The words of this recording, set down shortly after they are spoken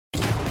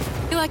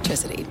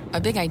Electricity,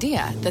 a big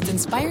idea that's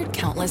inspired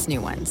countless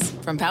new ones.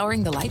 From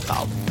powering the light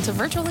bulb to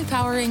virtually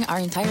powering our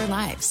entire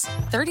lives.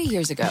 30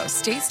 years ago,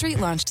 State Street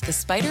launched the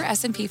Spider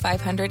S&P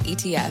 500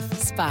 ETF,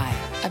 SPY.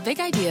 A big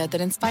idea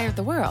that inspired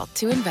the world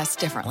to invest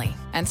differently.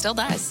 And still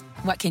does.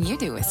 What can you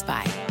do with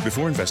SPY?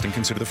 Before investing,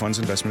 consider the fund's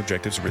investment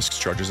objectives, risks,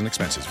 charges, and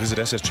expenses. Visit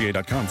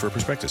ssga.com for a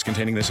prospectus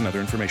containing this and other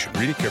information.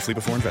 Read it carefully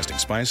before investing.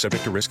 SPY is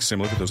subject to risks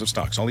similar to those of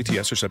stocks. All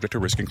ETFs are subject to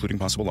risk, including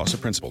possible loss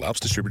of principal. Alps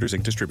Distributors,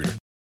 Inc. Distributor.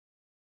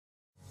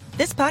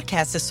 This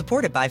podcast is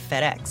supported by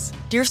FedEx.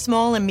 Dear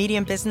small and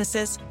medium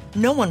businesses,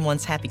 no one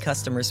wants happy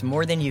customers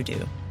more than you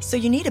do. So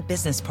you need a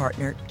business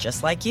partner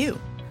just like you.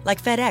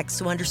 Like FedEx,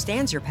 who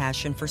understands your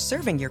passion for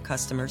serving your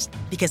customers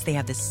because they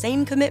have the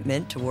same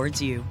commitment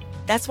towards you.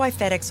 That's why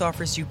FedEx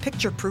offers you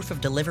picture proof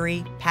of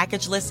delivery,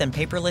 packageless and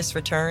paperless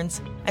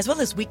returns, as well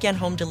as weekend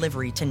home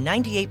delivery to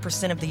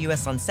 98% of the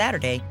U.S. on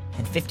Saturday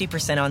and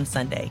 50% on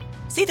Sunday.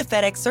 See the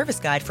FedEx service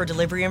guide for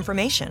delivery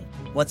information.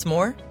 What's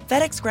more,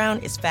 FedEx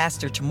Ground is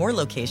faster to more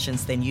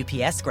locations than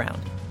UPS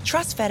Ground.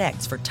 Trust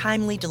FedEx for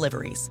timely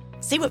deliveries.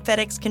 See what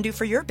FedEx can do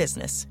for your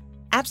business.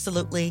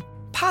 Absolutely,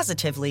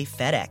 positively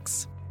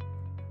FedEx.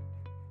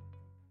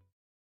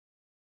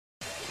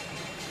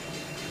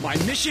 My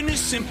mission is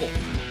simple.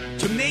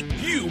 To make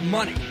you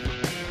money.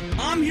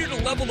 I'm here to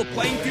level the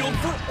playing field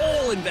for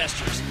all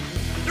investors.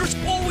 There's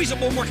always a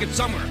bull market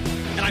somewhere,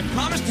 and I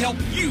promise to help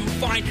you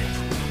find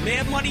it.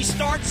 Mad Money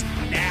starts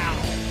now.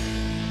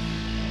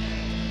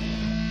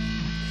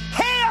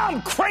 Hey,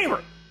 I'm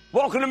Cramer.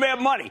 Welcome to Mad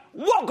Money.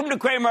 Welcome to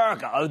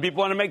Cramerica. Other people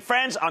want to make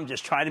friends. I'm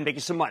just trying to make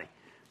you some money.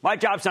 My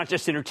job's not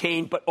just to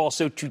entertain, but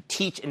also to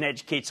teach and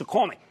educate. So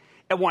call me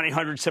at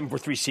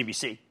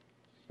 1-800-743-CBC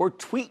or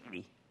tweet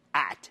me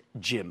at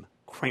Jim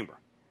Cramer.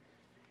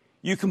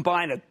 You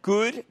combine a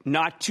good,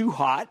 not too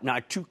hot,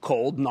 not too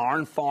cold,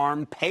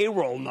 non-farm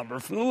payroll number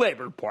from the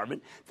Labor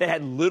Department that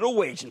had little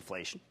wage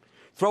inflation,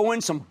 throw in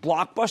some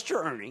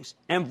blockbuster earnings,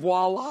 and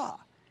voila.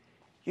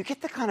 You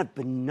get the kind of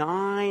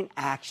benign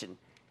action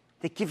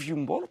that gives you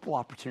multiple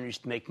opportunities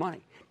to make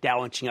money.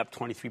 Dow inching up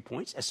 23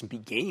 points, S&P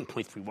gaining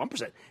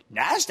 0.31%,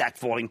 NASDAQ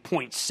falling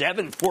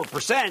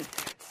 0.74%.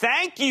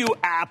 Thank you,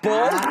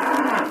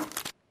 Apple.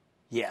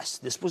 Yes,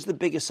 this was the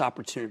biggest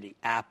opportunity,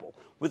 Apple,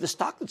 with a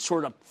stock that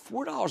soared up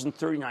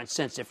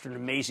 $4.39 after an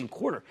amazing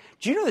quarter.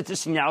 Do you know that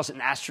this thing now is an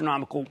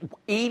astronomical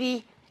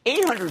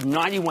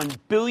 $891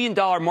 billion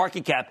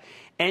market cap?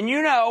 And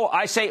you know,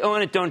 I say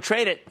own it, don't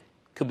trade it.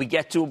 Could we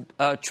get to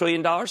 $1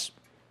 trillion? The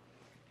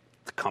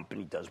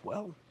company does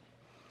well.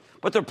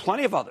 But there are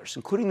plenty of others,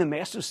 including the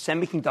massive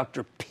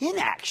semiconductor pin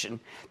action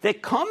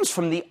that comes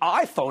from the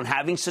iPhone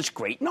having such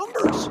great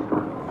numbers,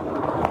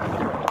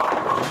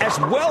 as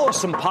well as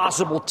some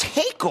possible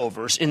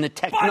takeovers in the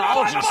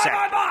technology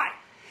sector.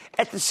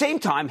 At the same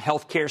time,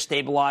 healthcare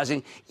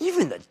stabilizing.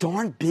 Even the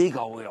darn big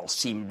oil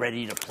seemed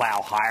ready to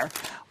plow higher.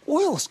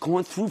 Oil is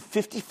going through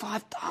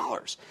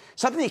 $55.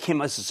 Something that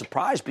came as a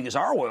surprise because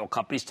our oil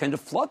companies tend to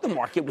flood the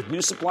market with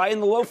new supply in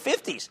the low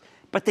 50s.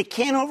 But they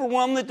can't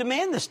overwhelm the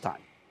demand this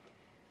time.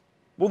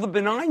 Will the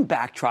benign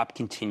backdrop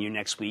continue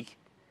next week?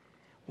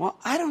 Well,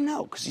 I don't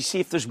know, because you see,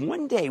 if there's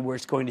one day where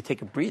it's going to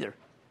take a breather,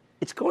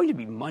 it's going to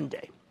be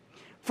Monday.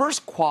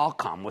 First,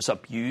 Qualcomm was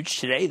up huge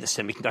today, the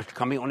semiconductor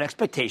company, on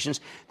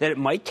expectations that it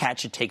might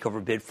catch a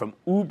takeover bid from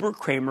Uber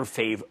Cramer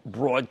fave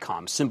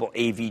Broadcom, symbol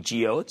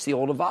AVGO. It's the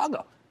old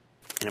Avago,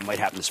 and it might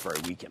happen this very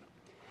weekend.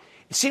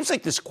 It seems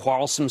like this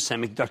quarrelsome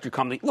semiconductor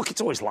company, look,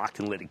 it's always locked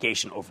in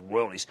litigation over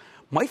royalties,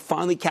 might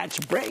finally catch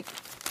a break.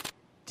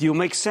 Deal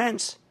makes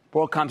sense.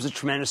 Broadcom's a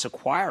tremendous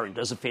acquirer and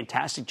does a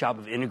fantastic job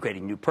of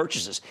integrating new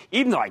purchases,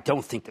 even though I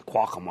don't think that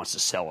Qualcomm wants to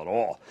sell at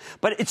all.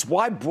 But it's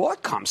why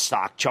Broadcom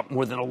stock jumped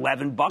more than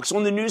 $11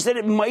 on the news that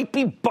it might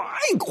be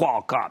buying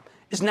Qualcomm.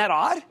 Isn't that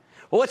odd?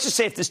 Well, let's just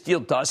say if this deal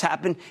does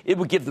happen, it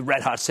would give the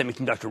red-hot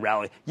semiconductor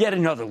rally yet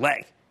another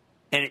leg.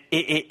 And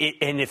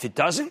if it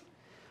doesn't,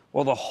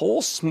 well, the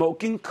whole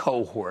smoking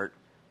cohort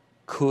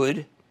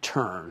could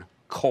turn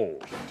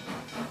cold.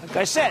 Like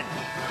I said,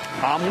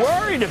 I'm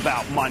worried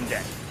about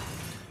Monday.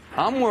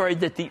 I'm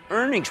worried that the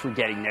earnings we're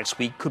getting next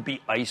week could be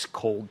ice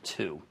cold,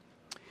 too.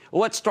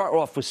 Well, let's start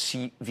off with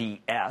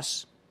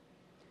CVS.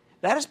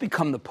 That has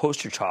become the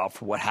poster child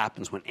for what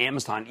happens when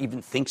Amazon even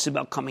thinks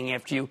about coming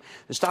after you.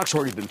 The stock's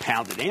already been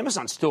pounded.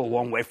 Amazon's still a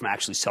long way from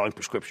actually selling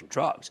prescription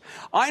drugs.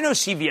 I know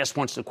CVS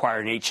wants to acquire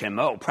an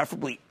HMO,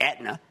 preferably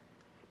Aetna,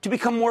 to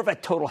become more of a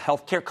total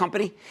healthcare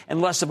company and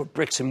less of a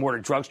bricks-and-mortar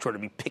drugstore to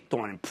be picked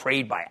on and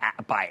preyed by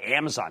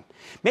Amazon.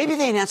 Maybe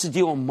they announce a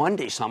deal on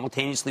Monday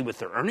simultaneously with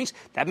their earnings.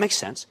 That makes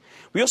sense.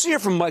 We also hear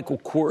from Michael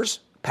Kors,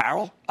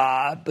 apparel,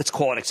 let's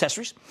call it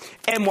accessories.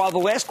 And while the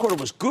last quarter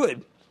was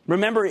good,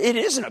 remember, it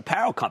is an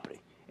apparel company,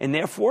 and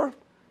therefore,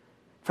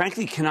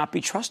 frankly, cannot be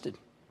trusted.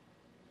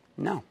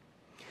 No.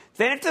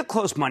 Then after the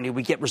close Monday,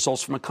 we get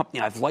results from a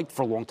company I've liked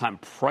for a long time,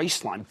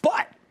 Priceline.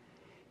 But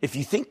if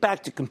you think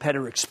back to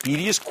competitor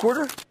Expedia's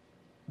quarter,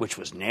 which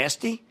was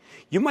nasty,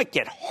 you might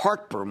get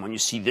heartburn when you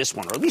see this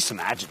one, or at least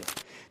imagine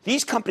it.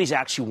 These companies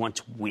actually want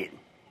to win,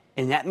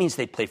 and that means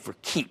they play for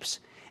keeps.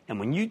 And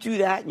when you do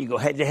that and you go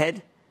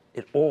head-to-head,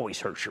 It always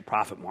hurts your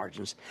profit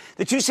margins.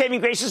 The two saving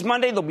graces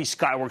Monday, there'll be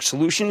Skyworks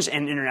Solutions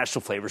and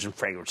International Flavors and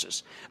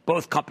Fragrances.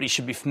 Both companies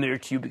should be familiar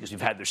to you because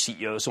you've had their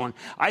CEOs on.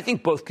 I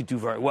think both could do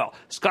very well.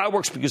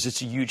 Skyworks because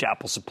it's a huge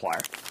Apple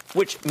supplier,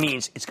 which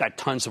means it's got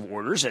tons of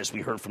orders, as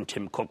we heard from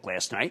Tim Cook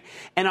last night.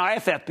 And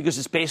IFF because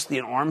it's basically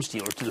an arms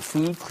dealer to the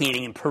food,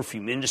 cleaning, and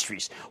perfume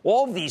industries.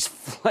 All of these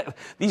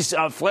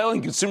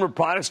flailing consumer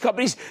products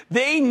companies,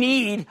 they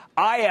need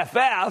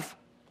IFF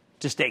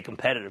to stay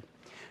competitive.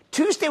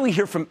 Tuesday, we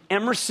hear from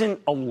Emerson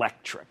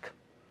Electric.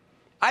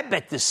 I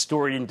bet this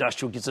storied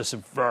industrial gives us a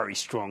very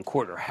strong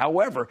quarter.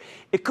 However,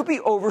 it could be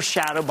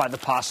overshadowed by the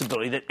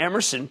possibility that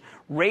Emerson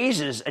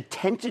raises a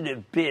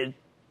tentative bid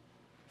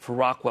for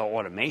Rockwell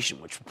Automation,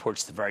 which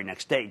reports the very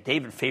next day.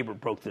 David Faber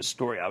broke this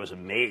story. I was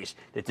amazed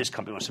that this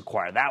company wants to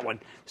acquire that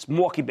one. This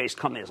Milwaukee-based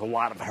company has a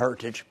lot of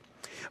heritage.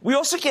 We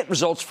also get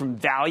results from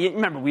Valiant.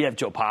 Remember, we have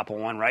Joe Papa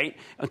on, right,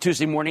 on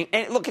Tuesday morning.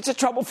 And look, it's a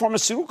troubled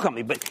pharmaceutical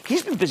company, but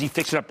he's been busy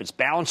fixing up its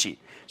balance sheet.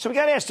 So we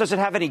got to ask, does it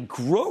have any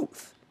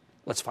growth?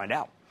 Let's find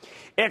out.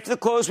 After the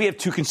close, we have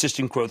two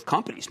consistent growth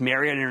companies,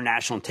 Marriott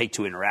International and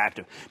Take-Two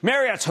Interactive.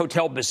 Marriott's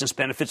hotel business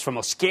benefits from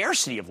a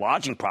scarcity of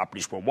lodging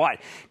properties worldwide.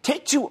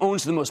 Take-Two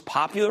owns the most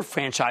popular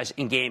franchise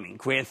in gaming,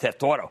 Grand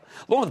Theft Auto,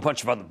 along with a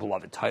bunch of other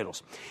beloved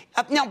titles.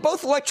 Now,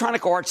 both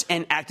Electronic Arts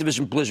and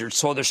Activision Blizzard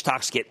saw their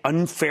stocks get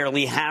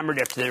unfairly hammered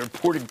after they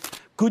reported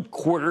good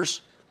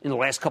quarters in the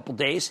last couple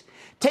days.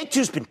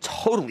 Take-Two's been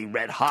totally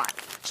red hot.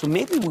 So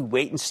maybe we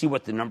wait and see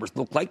what the numbers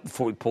look like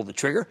before we pull the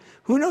trigger.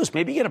 Who knows?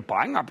 Maybe you get a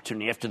buying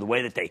opportunity after the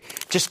way that they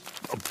just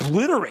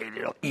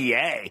obliterated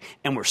EA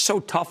and were so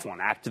tough on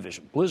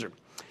Activision Blizzard.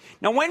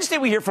 Now, Wednesday,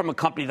 we hear from a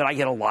company that I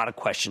get a lot of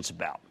questions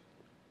about.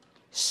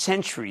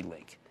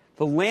 CenturyLink,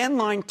 the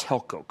landline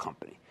telco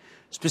company.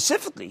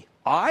 Specifically,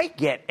 I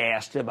get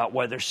asked about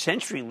whether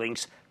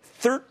CenturyLink's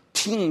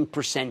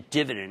 13%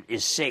 dividend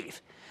is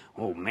safe.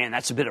 Oh, man,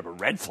 that's a bit of a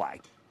red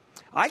flag.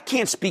 I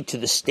can't speak to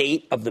the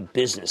state of the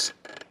business,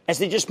 as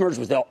they just merged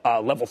with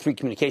Level 3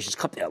 Communications,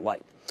 company I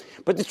like.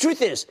 But the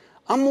truth is,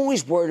 I'm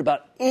always worried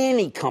about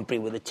any company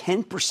with a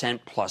 10%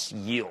 plus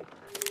yield.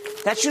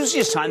 That's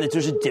usually a sign that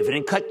there's a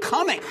dividend cut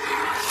coming.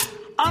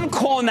 I'm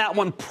calling that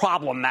one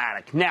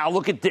problematic. Now,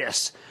 look at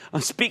this.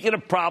 Speaking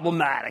of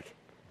problematic,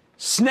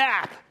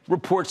 Snap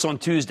reports on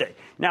Tuesday.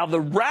 Now, the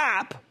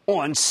wrap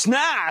on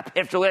Snap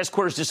after last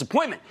quarter's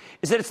disappointment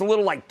is that it's a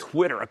little like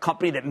Twitter, a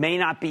company that may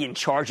not be in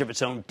charge of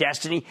its own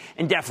destiny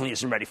and definitely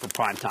isn't ready for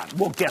prime time.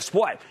 Well, guess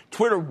what?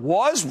 Twitter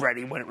was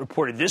ready when it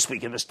reported this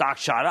week and the stock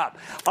shot up.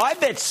 I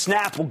bet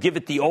Snap will give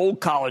it the old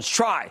college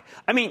try.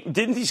 I mean,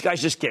 didn't these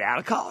guys just get out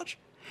of college?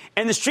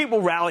 And the street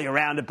will rally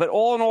around it. But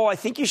all in all, I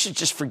think you should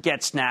just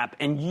forget Snap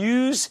and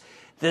use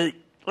the,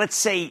 let's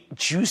say,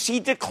 juicy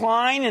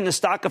decline in the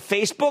stock of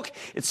Facebook.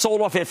 It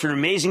sold off after an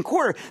amazing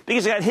quarter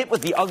because it got hit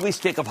with the ugly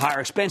stick of higher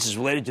expenses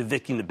related to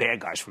evicting the bad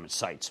guys from its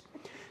sites.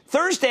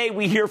 Thursday,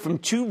 we hear from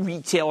two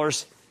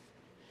retailers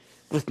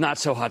with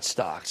not-so-hot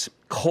stocks,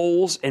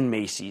 Kohl's and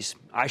Macy's.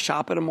 I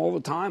shop at them all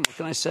the time. What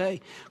can I say?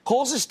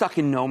 Kohl's is stuck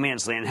in no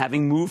man's land,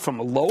 having moved from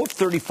a low of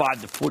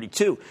 35 to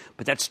 42,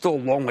 but that's still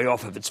a long way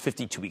off of its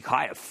 52-week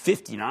high of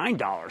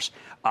 $59,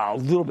 a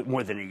little bit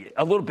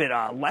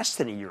less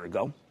than a year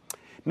ago.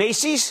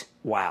 Macy's,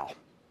 wow.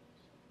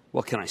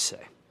 What can I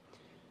say?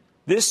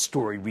 This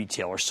storied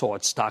retailer saw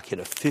its stock hit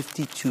a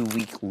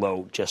 52-week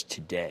low just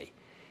today,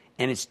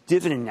 and its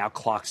dividend now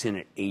clocks in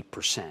at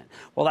 8%.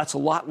 While that's a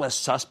lot less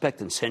suspect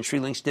than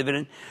CenturyLink's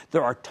dividend,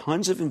 there are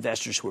tons of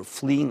investors who are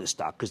fleeing the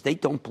stock because they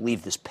don't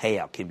believe this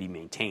payout can be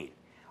maintained.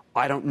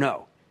 I don't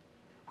know.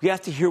 We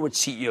have to hear what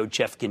CEO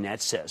Jeff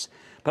Gannett says,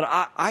 but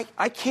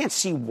I can't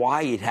see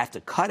why you'd have to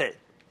cut it,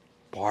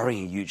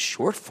 barring a huge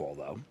shortfall,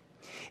 though.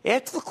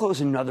 After the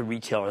close, another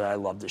retailer that I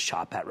love to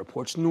shop at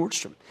reports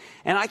Nordstrom.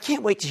 And I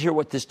can't wait to hear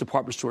what this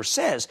department store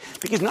says,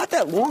 because not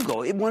that long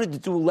ago, it wanted to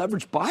do a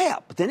leveraged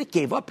buyout, but then it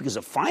gave up because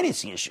of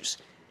financing issues.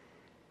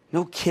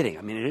 No kidding.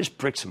 I mean, it is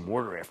bricks and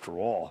mortar after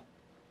all.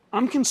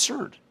 I'm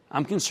concerned.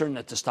 I'm concerned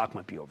that the stock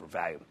might be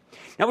overvalued.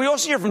 Now, we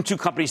also hear from two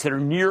companies that are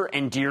near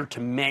and dear to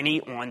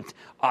many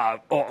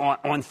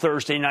on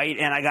Thursday night,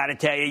 and I got to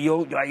tell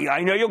you,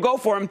 I know you'll go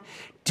for them.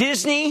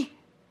 Disney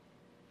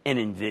and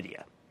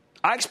NVIDIA.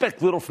 I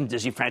expect little from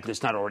Disney, frankly,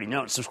 it's not already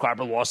known.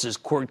 Subscriber losses,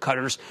 cord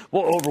cutters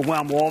will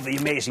overwhelm all the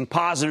amazing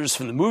positives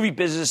from the movie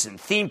business and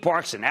theme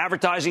parks and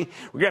advertising.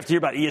 We're going to have to hear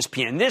about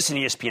ESPN this and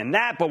ESPN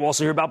that, but we'll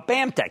also hear about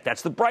BAMTech.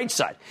 That's the bright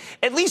side.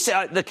 At least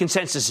the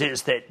consensus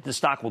is that the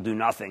stock will do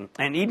nothing.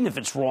 And even if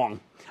it's wrong,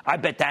 I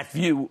bet that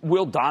view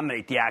will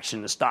dominate the action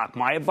in the stock.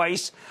 My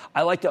advice,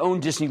 I like to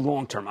own Disney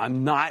long term.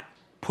 I'm not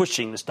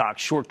pushing the stock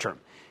short term.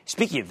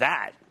 Speaking of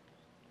that,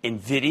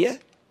 NVIDIA,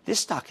 this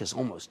stock has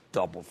almost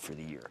doubled for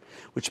the year,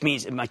 which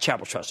means my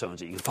Chapel Trust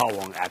owns it. You can follow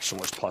along at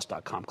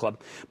ActionAlertsPlus.com club.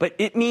 But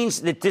it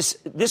means that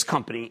this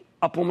company,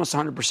 up almost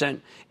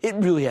 100%, it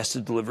really has to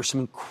deliver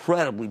some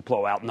incredibly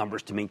blowout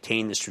numbers to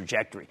maintain this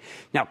trajectory.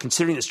 Now,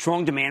 considering the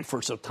strong demand for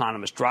its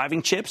autonomous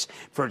driving chips,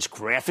 for its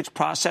graphics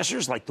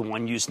processors like the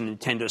one used in the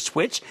Nintendo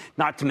Switch,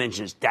 not to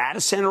mention its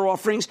data center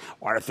offerings,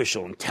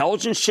 artificial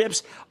intelligence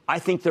chips, I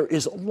think there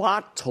is a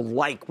lot to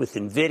like with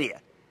NVIDIA.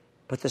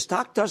 But the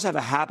stock does have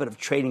a habit of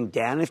trading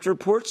down after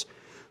reports.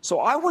 So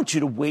I want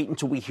you to wait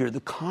until we hear the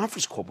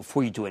conference call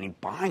before you do any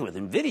buying with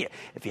NVIDIA.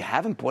 If you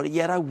haven't bought it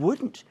yet, I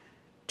wouldn't.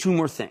 Two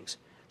more things.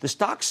 The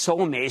stock's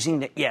so amazing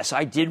that, yes,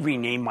 I did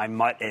rename my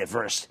mutt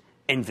Everest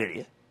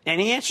NVIDIA. And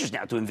the answer's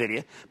now to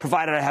NVIDIA,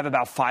 provided I have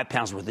about 5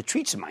 pounds worth of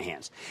treats in my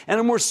hands. And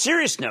on a more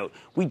serious note,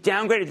 we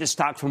downgraded the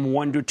stock from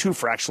 1 to 2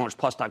 for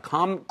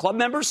ActionAlertsPlus.com club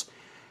members,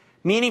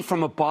 meaning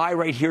from a buy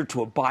right here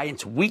to a buy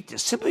into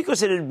weakness, simply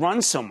because it had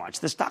run so much.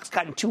 The stock's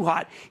gotten too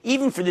hot,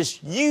 even for this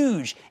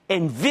huge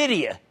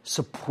NVIDIA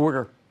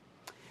supporter.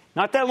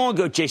 Not that long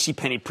ago,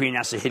 JCPenney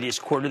pre-announced a hideous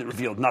quarter that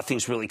revealed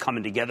nothing's really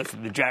coming together for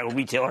the Jaguar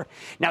retailer.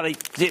 Now,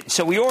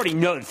 so we already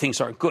know that things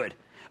aren't good.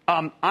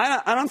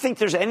 I don't think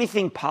there's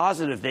anything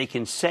positive they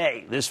can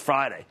say this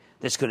Friday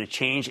that's going to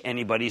change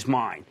anybody's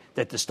mind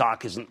that the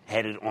stock isn't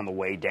headed on the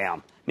way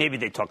down. Maybe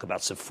they talk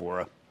about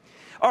Sephora.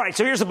 All right,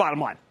 so here's the bottom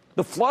line.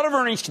 The flood of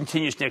earnings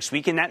continues next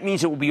week, and that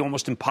means it will be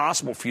almost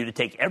impossible for you to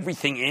take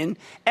everything in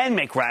and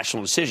make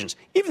rational decisions.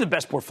 Even the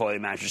best portfolio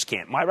managers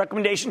can't. My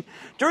recommendation,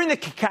 during the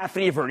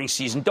cacophony of earnings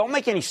season, don't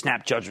make any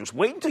snap judgments.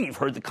 Wait until you've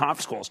heard the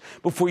conference calls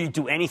before you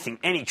do anything,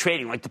 any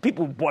trading. Like the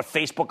people who bought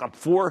Facebook up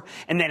 4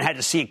 and then had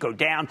to see it go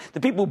down. The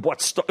people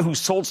who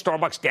sold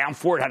Starbucks down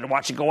 4 and had to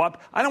watch it go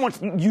up. I don't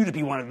want you to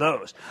be one of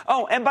those.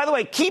 Oh, and by the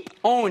way, keep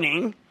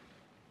owning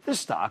the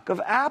stock of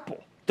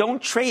Apple.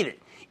 Don't trade it.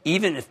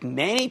 Even if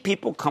many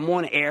people come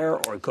on air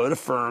or go to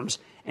firms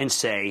and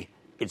say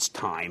it's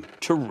time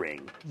to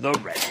ring the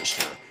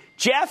register.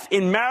 Jeff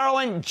in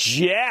Maryland.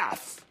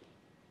 Jeff.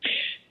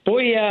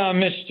 Booyah,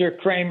 Mr.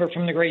 Cramer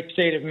from the great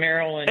state of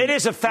Maryland. It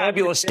is a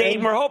fabulous state,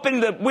 and we're hoping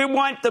that we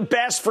want the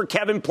best for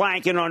Kevin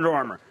Plank and Under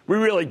Armour. We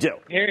really do.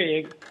 There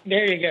you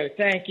go.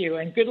 Thank you.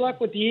 And good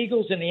luck with the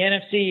Eagles and the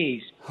NFC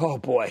East. Oh,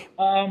 boy.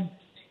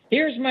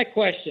 Here's my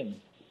question.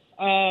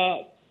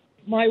 My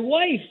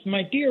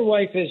dear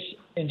wife, has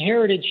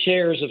inherited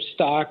shares of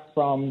stock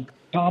from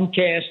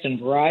Comcast and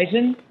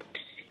Verizon.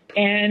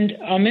 And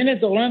I'm in a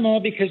dilemma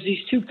because these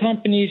two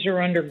companies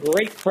are under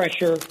great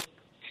pressure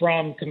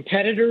from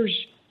competitors.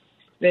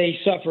 They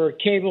suffer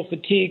cable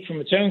fatigue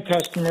from its own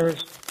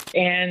customers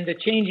and the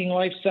changing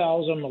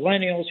lifestyles of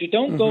millennials who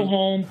don't go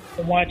home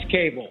and watch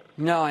cable.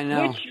 No, I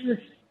know.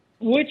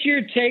 What's your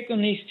take on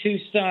these two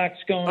stocks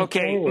going forward?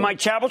 Okay, my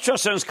Charitable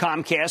Trust owns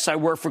Comcast. I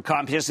work for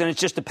Comcast, and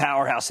it's just a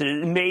powerhouse. It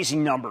had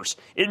amazing numbers.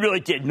 It really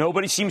did.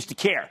 Nobody seems to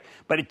care,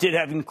 but it did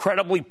have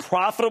incredibly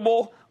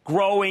profitable,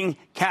 growing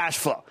cash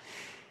flow.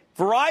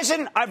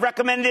 Verizon, I've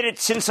recommended it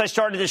since I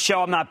started this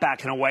show. I'm not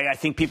backing away. I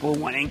think people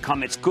who want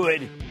income, it's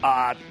good.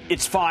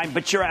 It's fine,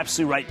 but you're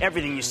absolutely right.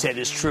 Everything you said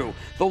is true.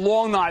 The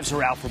long knives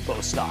are out for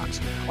both stocks.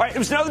 All right, it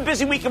was another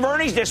busy week of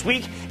earnings this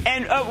week,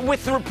 and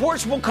with the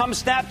reports will come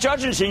snap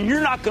judgments, and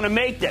you're not going to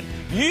make them.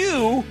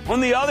 You,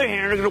 on the other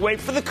hand, are going to wait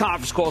for the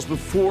conference calls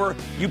before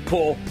you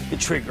pull the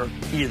trigger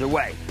either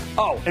way.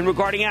 Oh, and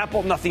regarding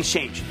Apple, nothing's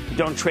changed.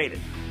 Don't trade it.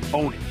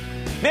 Own it.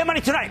 Mad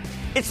Money tonight.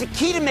 It's the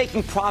key to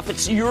making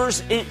profits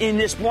yours in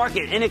this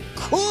market, and it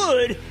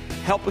could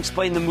help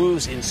explain the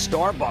moves in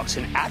Starbucks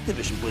and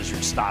Activision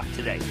Blizzard stock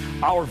today.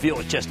 I'll reveal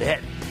it just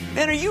ahead.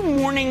 Then, are you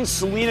mourning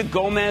Selena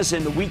Gomez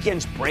and the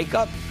Weeknd's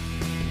breakup?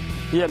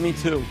 Yeah, me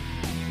too.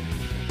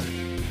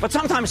 But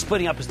sometimes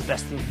splitting up is the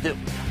best thing to do.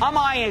 I'm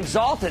eyeing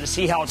Exalta to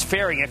see how it's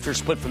faring after a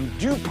split from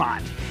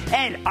DuPont.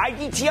 And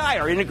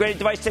IDTI, our integrated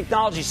device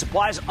technology,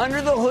 supplies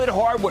under-the-hood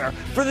hardware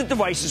for the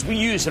devices we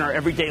use in our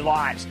everyday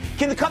lives.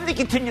 Can the company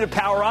continue to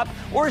power up,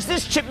 or is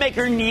this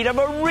chipmaker in need of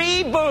a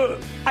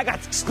reboot? I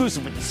got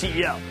exclusive with the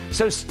CEO.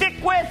 So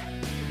stick with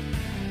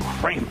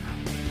Cramer.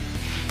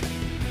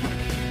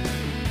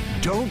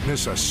 Don't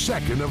miss a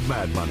second of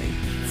Mad Money.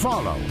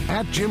 Follow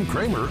 @Jim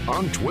Cramer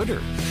on Twitter.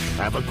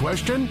 Have a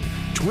question?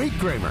 Tweet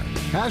Cramer.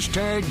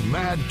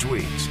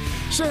 #MadTweets.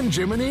 Send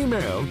Jim an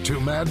email to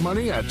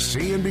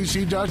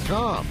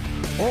madmoney@cnbc.com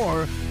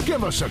or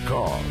give us a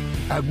call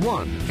at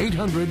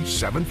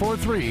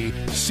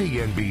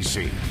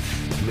 1-800-743-CNBC.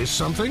 Miss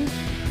something?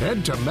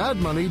 Head to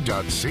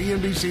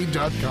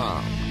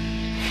madmoney.cnbc.com.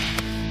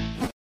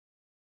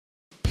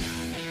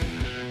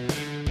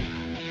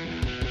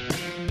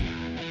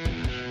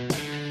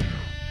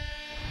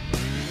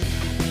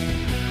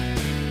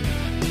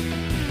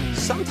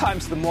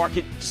 Sometimes the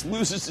market just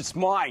loses its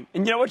mind.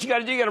 And you know what you got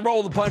to do? You got to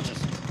roll the punches.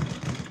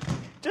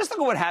 Just look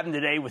at what happened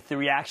today with the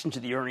reaction to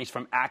the earnings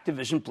from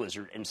Activision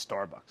Blizzard and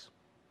Starbucks.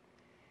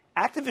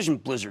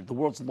 Activision Blizzard, the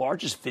world's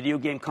largest video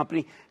game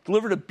company,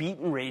 delivered a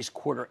beat-and-raise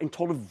quarter and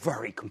told a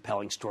very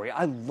compelling story.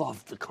 I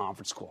loved the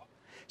conference call.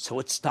 So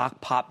its stock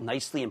popped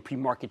nicely in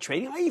pre-market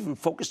trading. I even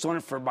focused on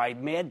it for my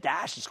mad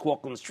dash at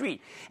Squawk on the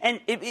Street.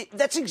 And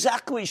that's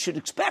exactly what you should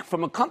expect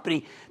from a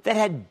company that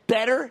had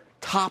better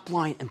top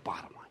line and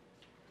bottom line.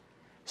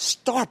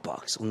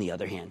 Starbucks, on the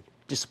other hand,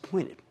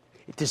 disappointed.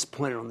 It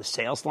disappointed on the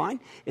sales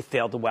line. It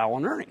failed to wow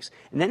on earnings.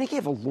 And then it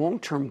gave a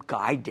long-term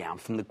guide down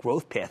from the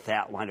growth path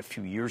outlined a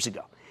few years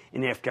ago.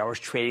 In after-hours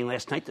trading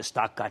last night, the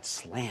stock got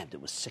slammed.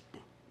 It was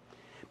sickening.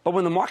 But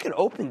when the market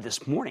opened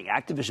this morning,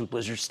 Activision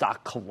Blizzard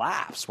stock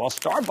collapsed while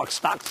Starbucks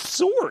stock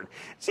soared.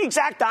 It's the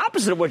exact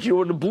opposite of what you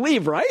would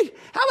believe, right?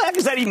 How the heck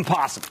is that even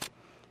possible?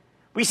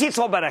 We see it's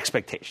all about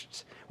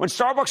expectations. When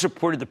Starbucks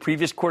reported the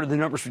previous quarter, the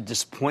numbers were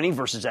disappointing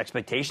versus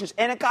expectations,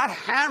 and it got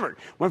hammered.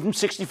 Went from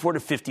 64 to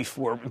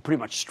 54 in pretty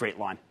much a straight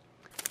line.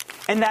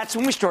 And that's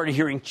when we started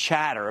hearing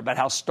chatter about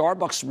how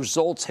Starbucks'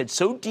 results had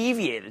so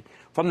deviated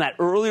from that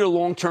earlier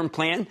long-term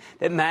plan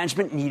that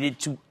management needed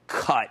to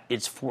cut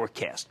its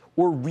forecast,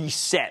 or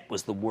reset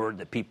was the word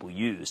that people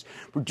used,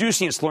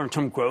 reducing its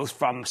long-term growth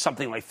from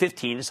something like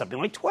 15 to something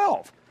like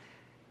 12.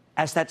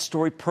 As that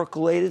story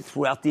percolated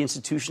throughout the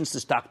institutions, the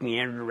stock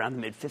meandered around the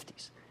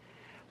mid-50s.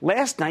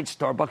 Last night,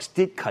 Starbucks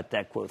did cut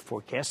that growth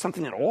forecast,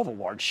 something that all the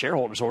large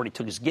shareholders already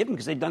took as given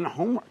because they'd done the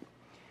homework.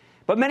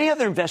 But many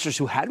other investors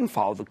who hadn't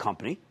followed the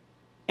company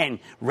and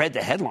read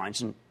the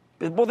headlines,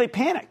 they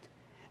panicked.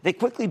 They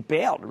quickly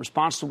bailed in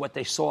response to what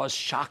they saw as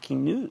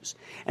shocking news.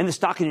 And the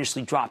stock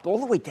initially dropped all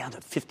the way down to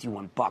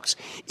 $51.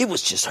 It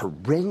was just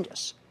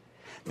horrendous.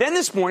 Then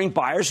this morning,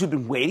 buyers who've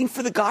been waiting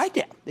for the guide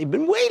down, they've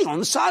been waiting on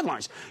the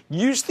sidelines,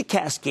 used the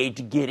cascade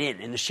to get in,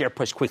 and the share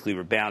price quickly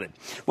rebounded.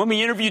 When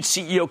we interviewed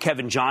CEO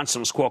Kevin Johnson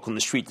on Squawk on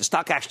the Street, the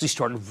stock actually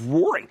started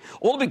roaring,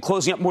 all been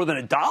closing up more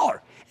than $1.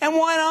 And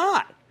why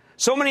not?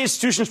 So many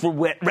institutions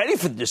were ready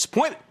for the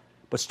disappointment.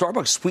 But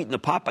Starbucks sweetened the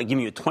pot by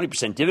giving you a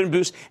 20% dividend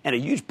boost and a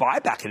huge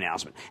buyback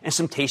announcement and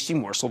some tasty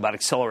morsel about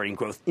accelerating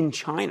growth in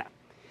China.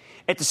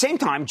 At the same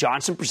time,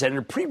 Johnson presented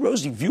a pretty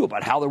rosy view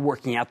about how they're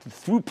working out the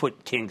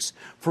throughput kinks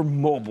for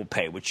mobile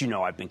pay, which you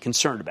know I've been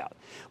concerned about.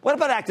 What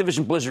about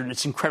Activision Blizzard and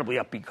its incredibly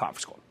upbeat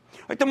conference call?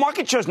 The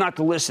market chose not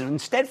to listen,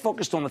 instead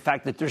focused on the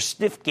fact that there's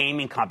stiff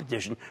gaming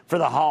competition for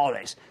the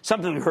holidays,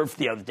 something we heard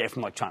the other day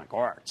from Electronic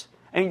Arts.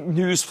 I mean,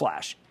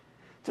 newsflash.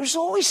 There's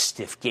always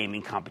stiff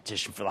gaming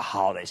competition for the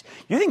holidays.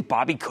 You think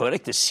Bobby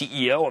Kotick, the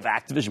CEO of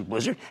Activision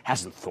Blizzard,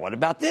 hasn't thought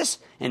about this?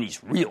 And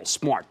he's real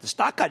smart. The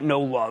stock got no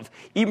love,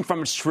 even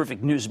from its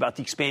terrific news about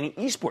the expanding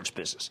esports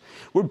business,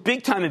 where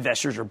big-time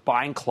investors are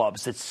buying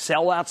clubs that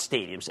sell out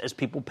stadiums as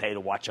people pay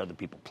to watch other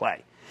people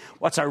play.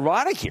 What's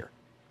ironic here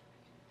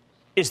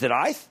is that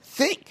I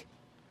think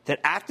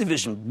that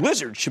Activision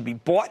Blizzard should be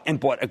bought and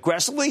bought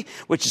aggressively,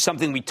 which is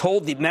something we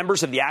told the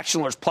members of the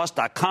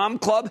ActionAlertsPlus.com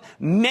club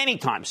many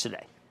times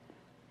today.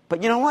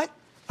 But you know what?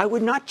 I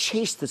would not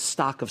chase the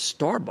stock of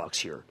Starbucks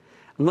here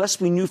unless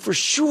we knew for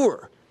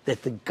sure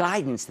that the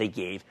guidance they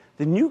gave,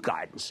 the new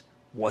guidance,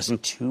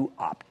 wasn't too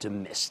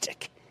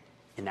optimistic.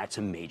 And that's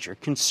a major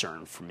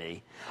concern for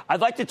me.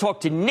 I'd like to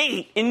talk to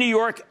Nate in New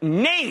York.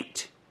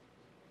 Nate!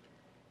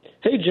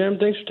 Hey, Jim.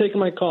 Thanks for taking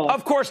my call.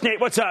 Of course,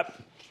 Nate. What's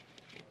up?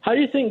 How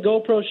do you think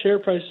GoPro share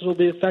prices will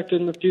be affected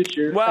in the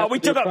future? Well, we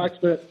got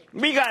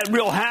a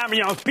real hammer.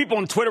 You know, people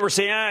on Twitter were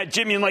saying,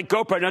 Jimmy, you like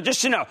GoPro. Now, just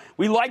so you know,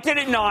 we liked it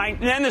at 9,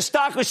 and then the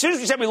stock, as soon as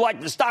we said we liked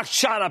it, the stock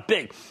shot up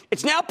big.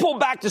 It's now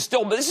pulled back to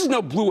still, but this is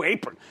no Blue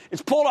Apron.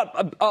 It's pulled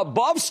up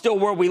above still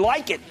where we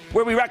like it,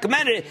 where we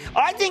recommended it.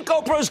 I think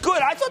GoPro's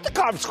good. I thought the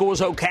conference call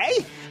was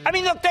okay. I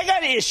mean, look, they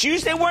got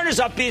issues. They weren't as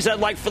upbeat as I'd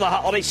like for the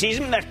holiday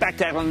season. That's back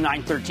to on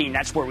 9/13.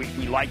 That's where we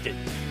liked it.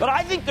 But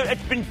I think that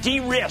it's been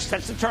de-risked.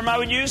 That's the term I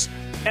would use.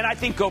 And I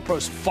think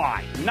GoPro's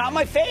fine. Not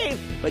my fave,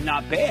 but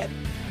not bad.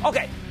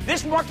 Okay,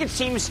 this market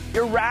seems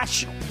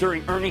irrational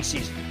during earnings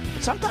season.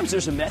 But sometimes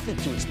there's a method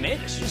to its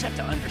madness. You just have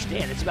to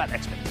understand. It's about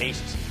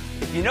expectations.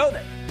 If you know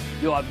that,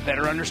 you'll have a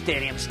better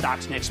understanding of the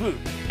stock's next move.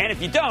 And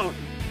if you don't,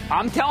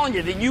 I'm telling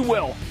you that you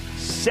will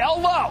sell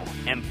low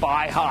and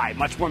buy high.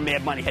 Much more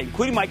mad money,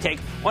 including my take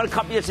on a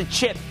company that's a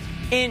chip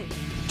in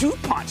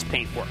DuPont's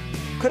paintwork.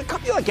 Could a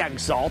company like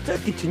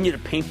Axalta continue to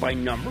paint by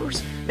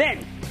numbers?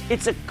 Then,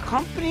 it's a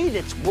company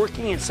that's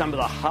working in some of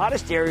the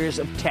hottest areas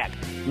of tech,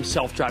 from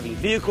self-driving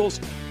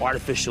vehicles,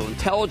 artificial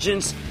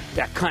intelligence,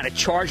 that kind of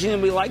charging that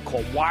we like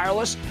called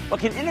wireless. But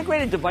can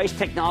integrated device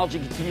technology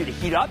continue to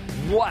heat up?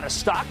 What a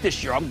stock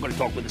this year. I'm going to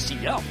talk with the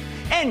CEO.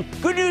 And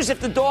good news, if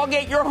the dog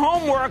ate your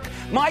homework,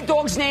 my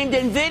dog's named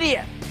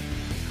NVIDIA.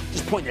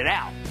 Just pointing it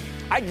out.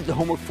 I did the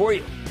homework for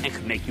you and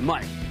could make you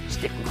money.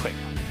 Stick with Cramer.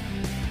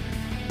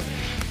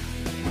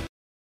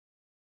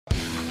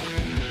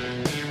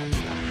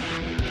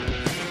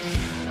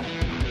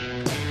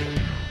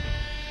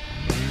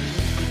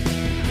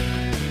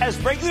 As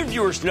regular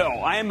viewers know,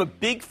 I am a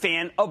big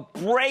fan of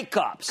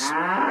breakups.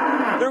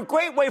 They're a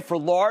great way for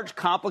large,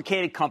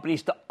 complicated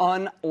companies to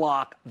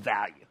unlock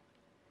value.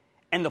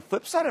 And the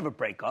flip side of a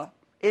breakup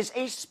is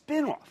a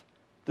spin-off.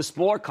 The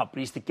smaller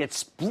companies that get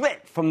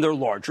split from their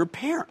larger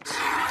parents.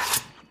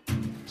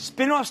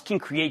 Spin-offs can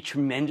create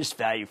tremendous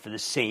value for the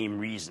same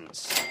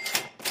reasons.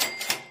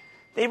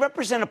 They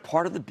represent a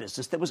part of the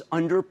business that was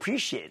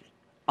underappreciated,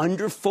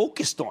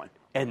 underfocused on,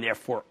 and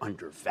therefore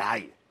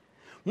undervalued.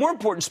 More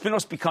important,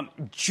 spin-offs become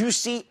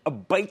juicy,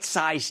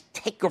 bite-sized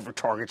takeover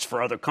targets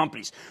for other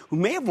companies who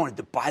may have wanted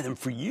to buy them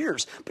for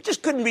years, but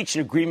just couldn't reach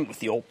an agreement with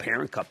the old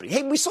parent company.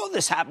 Hey, we saw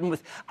this happen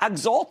with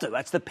Axalta.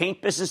 That's the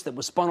paint business that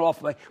was spun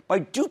off by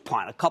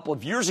DuPont a couple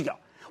of years ago.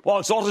 While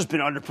Axalta's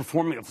been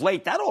underperforming of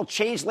late, that all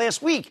changed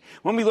last week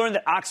when we learned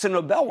that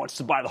AkzoNobel wants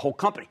to buy the whole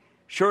company.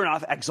 Sure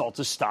enough,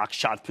 Axalta's stock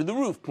shot through the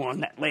roof. More on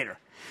that later.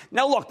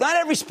 Now, look, not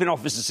every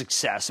spinoff is a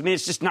success. I mean,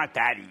 it's just not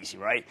that easy,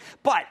 right?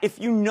 But if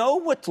you know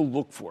what to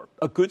look for,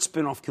 a good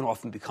spinoff can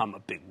often become a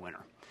big winner.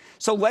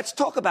 So let's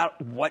talk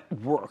about what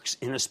works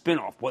in a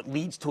spinoff, what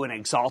leads to an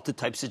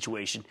Axalta-type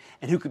situation,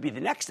 and who could be the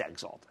next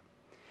Axalta.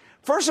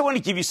 First, I want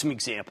to give you some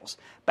examples.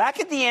 Back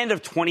at the end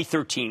of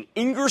 2013,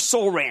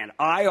 Ingersoll Rand,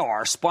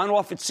 IR, spun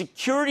off its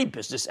security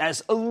business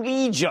as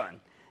Allegion.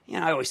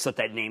 I always thought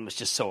that name was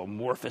just so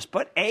amorphous,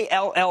 but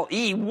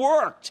ALLE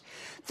worked.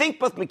 Think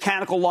both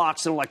mechanical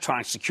locks and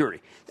electronic security.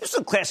 This is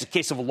a classic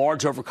case of a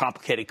large,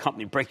 overcomplicated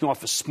company breaking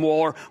off a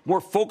smaller, more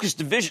focused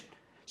division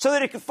so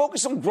that it could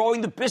focus on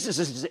growing the business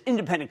as an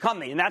independent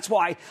company. And that's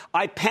why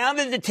I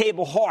pounded the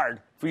table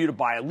hard for you to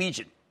buy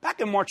Allegion back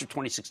in March of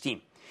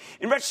 2016.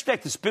 In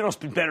retrospect, the spin-off's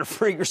been better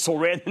for Ingersoll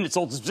Rand than its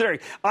old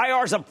subsidiary.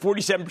 IR's up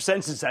 47%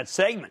 since that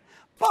segment.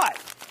 But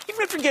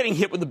even after getting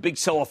hit with a big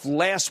sell-off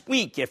last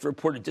week after it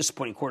reported a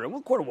disappointing quarter, well,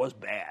 the quarter was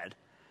bad,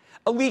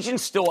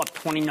 Allegion's still up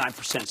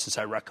 29% since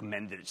I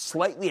recommended it,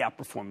 slightly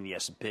outperforming the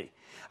S&P.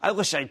 I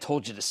wish I had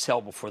told you to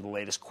sell before the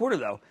latest quarter,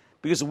 though,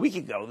 because a week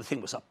ago, the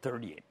thing was up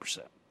 38%.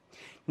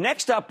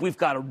 Next up, we've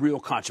got a real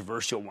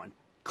controversial one.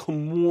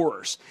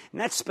 Chemours, and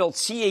that's spelled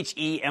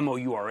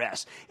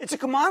Chemours. It's a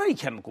commodity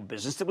chemical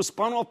business that was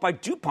spun off by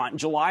DuPont in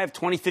July of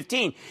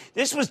 2015.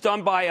 This was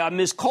done by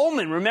Ms.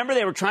 Coleman. Remember,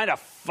 they were trying to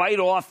fight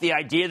off the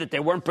idea that they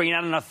weren't bringing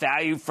out enough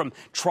value from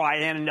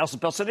Trident and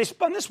Nelson Peltz, so they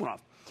spun this one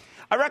off.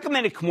 I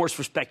recommended Chemours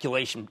for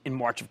speculation in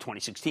March of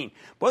 2016,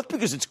 both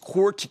because its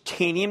core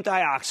titanium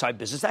dioxide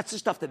business, that's the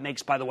stuff that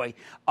makes, by the way,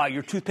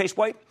 your toothpaste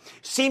white,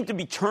 seemed to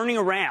be turning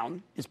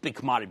around its big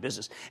commodity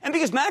business, and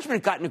because management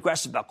had gotten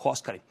aggressive about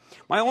cost cutting.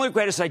 My only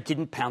regret is I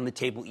didn't pound the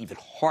table even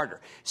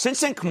harder.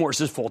 Since then, Chemours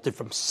has vaulted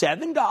from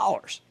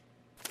 $7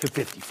 to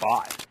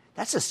 $55.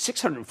 That's a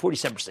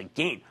 647%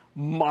 gain.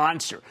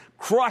 Monster,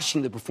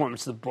 crushing the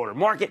performance of the broader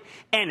market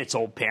and its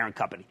old parent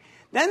company.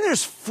 Then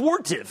there's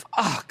Fortive.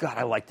 Oh, God,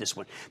 I like this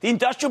one. The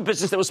industrial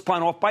business that was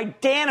spun off by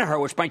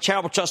Danaher, which my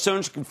charitable trust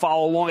owners can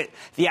follow along at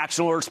the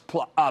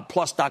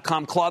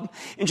ActionAlertsPlus.com club.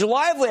 In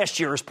July of last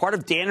year, as part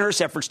of Danaher's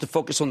efforts to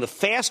focus on the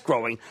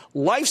fast-growing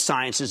life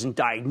sciences and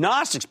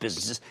diagnostics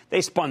businesses,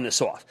 they spun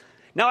this off.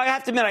 Now, I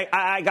have to admit,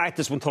 I got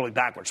this one totally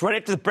backwards. Right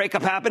after the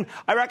breakup happened,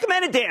 I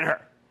recommended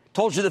Danaher.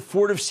 Told you that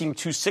Fortive seemed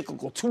too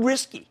cyclical, too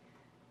risky.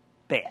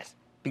 Bad.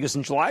 Because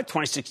in July of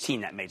 2016,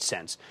 that made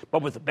sense.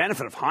 But with the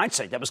benefit of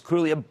hindsight, that was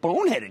clearly a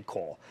boneheaded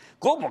call.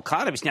 Global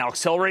economy is now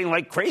accelerating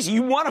like crazy.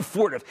 You want a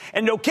Fortive.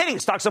 And no kidding,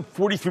 stock's up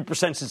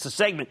 43% since the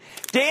segment.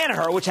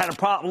 Danaher, which had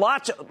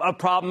lots of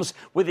problems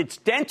with its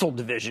dental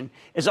division,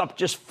 is up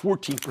just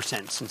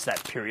 14% since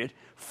that period.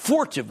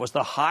 Fortive was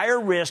the higher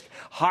risk,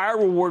 higher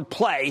reward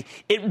play.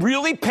 It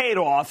really paid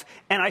off,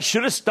 and I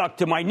should have stuck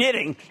to my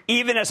knitting,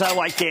 even as I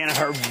like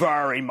Danaher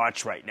very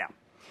much right now.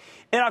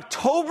 In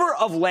October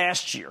of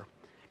last year,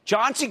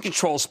 Johnson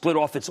Controls split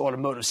off its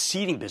automotive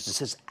seating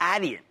business as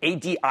Adient,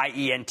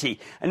 A-D-I-E-N-T,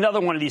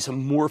 another one of these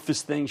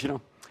amorphous things,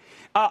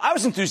 I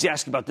was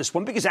enthusiastic about this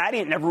one because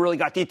Adient never really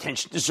got the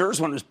attention it deserves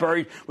when it was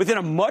buried within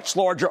a much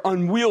larger,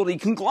 unwieldy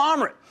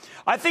conglomerate.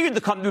 I figured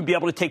the company would be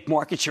able to take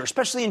market share,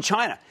 especially in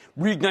China,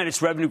 reignite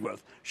its revenue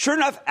growth. Sure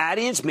enough,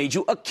 Adient's made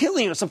you a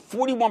killing. It's up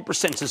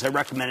 41% since I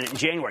recommended it in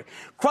January,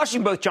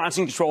 crushing both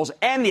Johnson Controls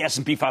and the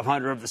S&P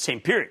 500 over the same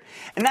period.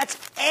 And that's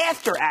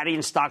after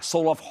Adient stock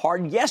sold off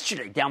hard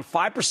yesterday, down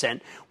 5%,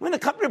 when the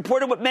company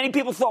reported what many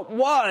people thought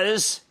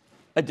was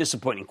a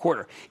disappointing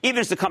quarter. Even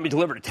as the company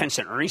delivered a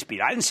 10-cent earnings beat,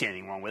 I didn't see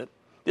anything wrong with it.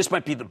 This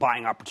might be the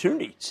buying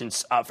opportunity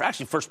since,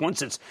 first one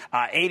since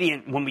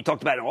Adient when we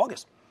talked about it in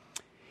August.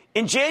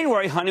 In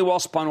January, Honeywell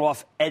spun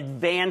off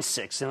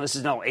Advansix, and this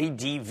is now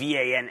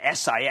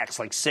A-D-V-A-N-S-I-X,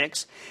 like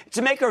six. It's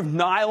a maker of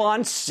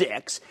nylon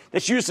 6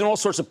 that's used in all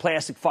sorts of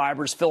plastic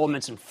fibers,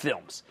 filaments, and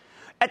films.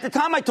 At the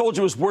time, I told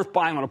you it was worth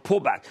buying on a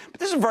pullback, but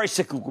this is a very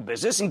cyclical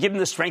business, and given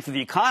the strength of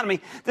the economy,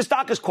 the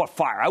stock has caught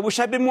fire. I wish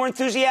I'd been more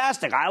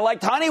enthusiastic. I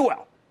liked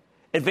Honeywell.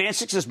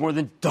 Advansix has more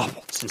than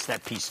doubled since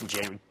that piece in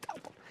January.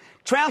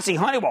 Trouncing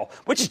Honeywell,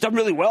 which has done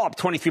really well, up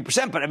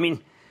 23%. But,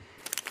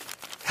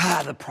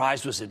 the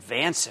prize was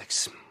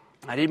Advansix.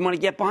 I didn't want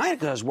to get behind it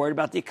because I was worried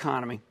about the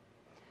economy.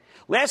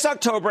 Last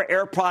October,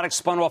 Air Products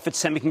spun off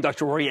its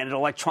semiconductor-oriented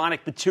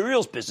electronic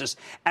materials business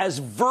as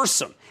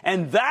Versum.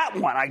 And that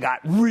one I got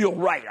real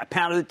right. I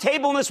pounded the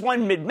table on this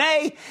one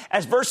mid-May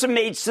as Versum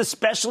made the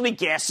specialty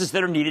gases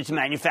that are needed to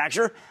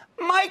manufacture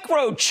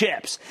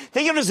microchips.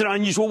 Think of it as an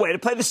unusual way to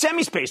play the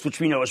semi-space,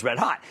 which we know is red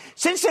hot.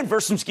 Since then,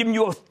 Versum's given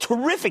you a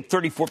terrific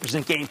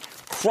 34% gain,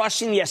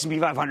 crushing the S&P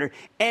 500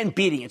 and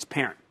beating its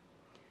parent.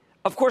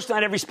 Of course,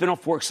 not every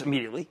spinoff works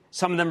immediately.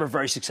 Some of them are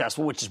very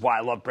successful, which is why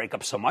I love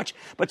breakups so much.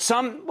 But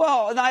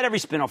not every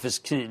spinoff is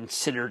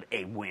considered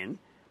a win.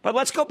 But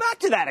let's go back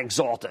to that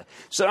Axalta.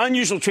 It's an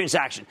unusual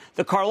transaction.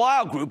 The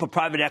Carlyle Group, a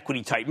private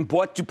equity titan,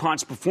 bought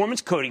DuPont's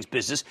performance coatings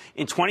business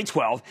in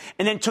 2012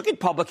 and then took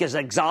it public as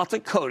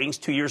Axalta Coatings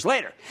 2 years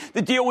later.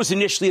 The deal was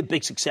initially a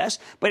big success,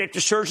 but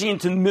after surging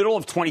into the middle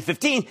of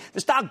 2015,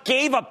 the stock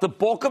gave up the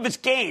bulk of its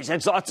gains.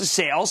 Axalta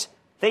sales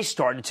they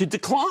started to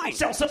decline.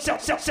 Sell.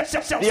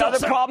 The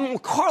other problem,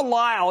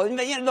 Carlyle,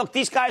 look,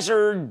 these guys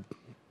are,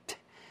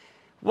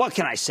 what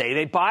can I say?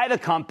 They buy the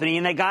company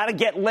and they got to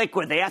get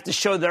liquid. They have to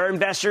show their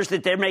investors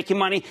that they're making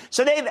money.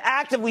 So they've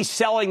actively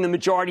selling the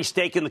majority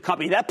stake in the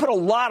company. That put a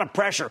lot of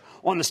pressure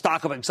on the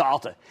stock of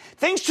Axalta.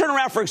 Things turned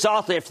around for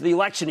Axalta after the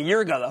election a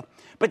year ago, though.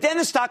 But then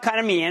the stock kind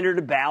of meandered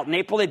about. In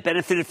April, they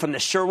benefited from the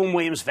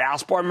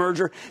Sherwin-Williams-Valspar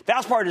merger.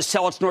 Valspar had to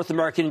sell its North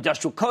American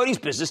industrial coatings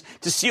business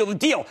to seal the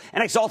deal,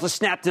 and Axalta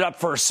snapped it up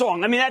for a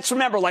song. I mean, that's,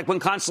 remember, like when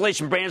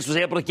Constellation Brands was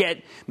able to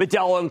get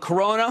Modelo and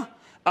Corona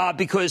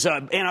because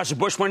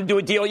Anheuser-Busch wanted to do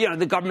a deal.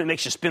 The government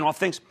makes you spin off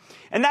things.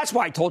 And that's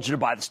why I told you to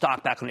buy the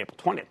stock back on April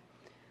 20th.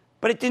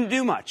 But it didn't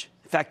do much.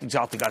 In fact,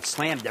 Axalta got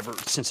slammed ever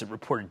since it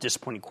reported a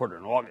disappointing quarter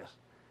in August.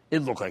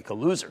 It looked like a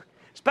loser,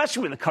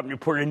 especially when the company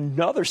reported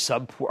another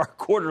subpar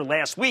quarter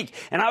last week.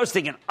 And I was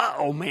thinking,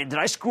 uh-oh, man, did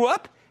I screw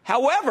up?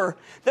 However,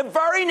 the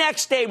very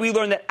next day, we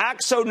learned that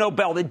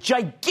AkzoNobel, the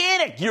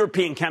gigantic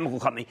European chemical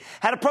company,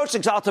 had approached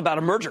Axalta about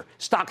a merger.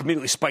 Stock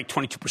immediately spiked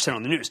 22%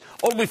 on the news,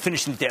 only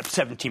finishing the day up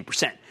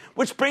 17%.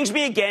 Which brings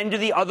me again to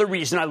the other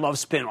reason I love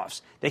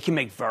spinoffs. They can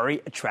make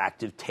very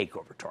attractive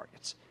takeover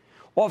targets.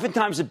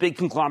 Oftentimes, a big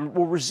conglomerate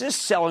will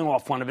resist selling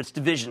off one of its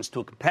divisions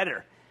to a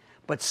competitor.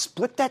 But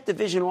split that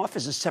division off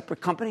as a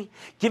separate company,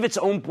 give its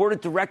own board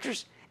of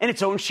directors and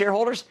its own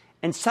shareholders,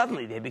 and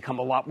suddenly they become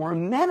a lot more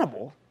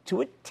amenable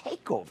to a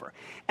takeover.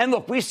 And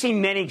look, we've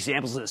seen many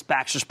examples of this.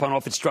 Baxter spun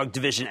off its drug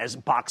division as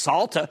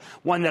Boxalta,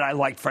 one that I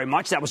liked very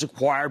much. That was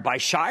acquired by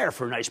Shire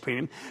for a nice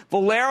premium.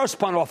 Valero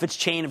spun off its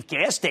chain of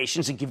gas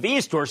stations and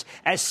convenience stores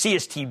as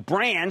CST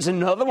Brands,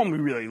 another one we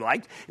really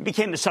liked. It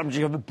became the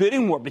subject of a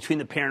bidding war between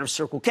the parent of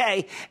Circle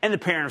K and the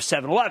parent of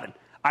 7-Eleven.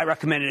 I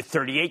recommended it at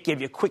 38,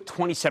 gave you a quick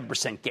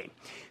 27% gain.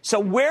 So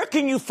where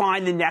can you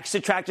find the next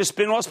attractive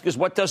spin-offs? Because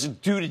what does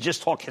it do to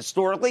just talk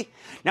historically?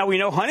 Now, we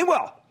know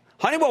Honeywell.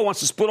 Honeywell wants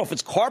to split off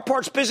its car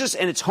parts business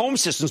and its home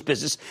systems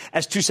business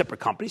as two separate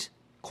companies.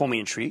 Call me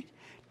intrigued.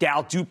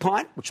 Dow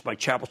DuPont, which my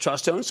Charitable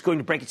Trust owns, is going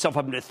to break itself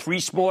up into three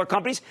smaller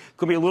companies.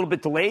 Could be a little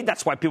bit delayed.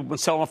 That's why people have been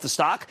selling off the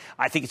stock.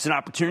 I think it's an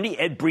opportunity.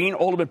 Ed Breen,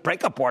 ultimate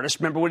breakup artist.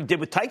 Remember what he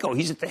did with Tyco.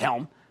 He's at the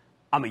helm.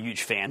 I'm a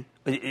huge fan.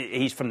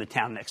 He's from the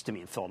town next to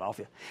me in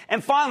Philadelphia.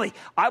 And finally,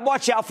 I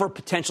watch out for a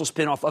potential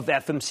spinoff of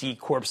FMC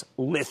Corp's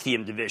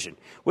lithium division,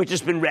 which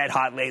has been red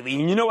hot lately.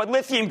 And you know what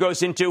lithium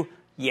goes into?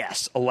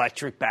 Yes,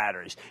 electric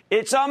batteries.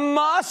 It's a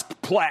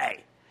must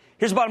play.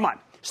 Here's the bottom line.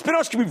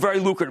 Spinoffs can be very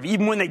lucrative,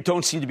 even when they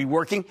don't seem to be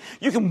working.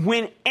 You can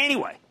win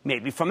anyway,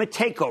 maybe from a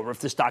takeover if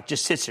the stock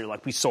just sits here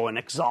like we saw in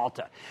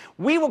Axalta.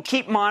 We will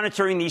keep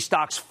monitoring these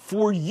stocks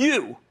for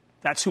you.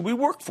 That's who we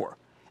work for.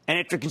 And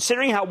after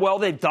considering how well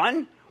they've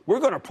done, we're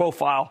going to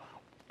profile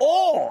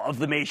all of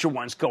the major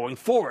ones going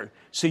forward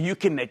so you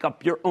can make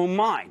up your own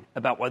mind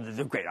about whether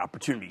they're great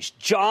opportunities.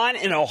 John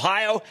in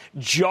Ohio.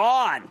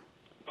 John.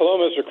 Hello,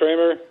 Mr.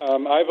 Cramer.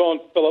 I've owned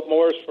Philip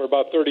Morris for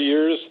about 30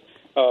 years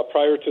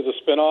prior to the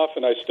spinoff,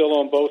 and I still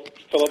own both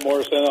Philip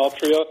Morris and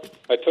Altria.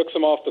 I took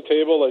some off the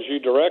table as you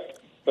direct,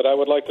 but I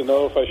would like to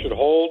know if I should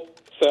hold,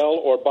 sell,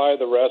 or buy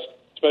the rest,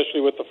 especially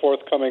with the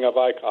forthcoming of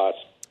ICOS.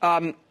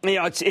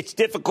 It's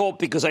difficult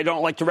because I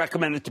don't like to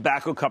recommend the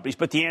tobacco companies,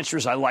 but the answer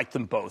is I like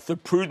them both. They're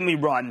prudently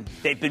run.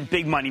 They've been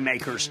big money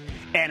makers.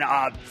 And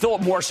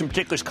Philip Morris in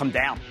particular has come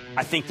down.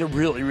 I think they're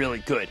really, really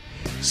good.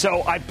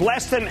 So I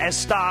bless them as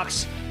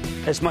stocks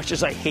as much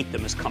as I hate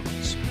them as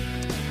companies.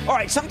 All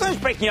right, sometimes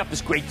breaking up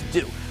is great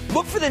to do.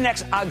 Look for the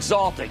next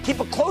Axalta. Keep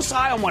a close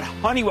eye on what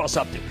Honeywell's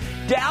up to.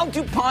 Dow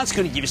DuPont's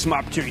going to give you some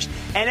opportunities.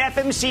 And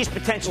FMC's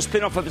potential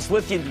spinoff of its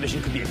lithium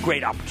division could be a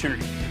great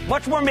opportunity.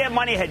 Much more Mad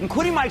Money ahead,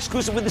 including my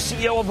exclusive with the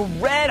CEO of a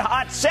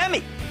red-hot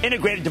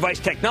semi-integrated device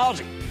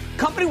technology.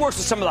 Company works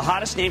with some of the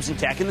hottest names in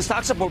tech, and the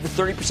stock's up over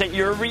 30%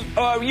 year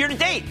to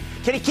date.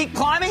 Can it keep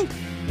climbing?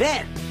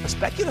 Then, a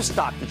speculative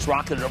stock that's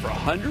rocketed over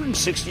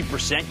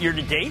 160% year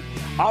to date,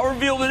 I'll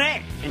reveal the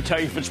name and tell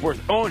you if it's worth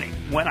owning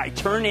when I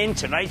turn in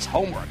tonight's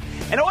homework.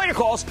 And all your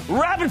calls,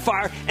 rapid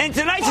fire, in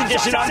tonight's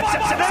edition of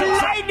the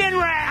Lightning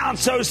Round.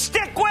 So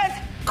stick with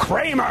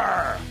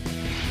Cramer.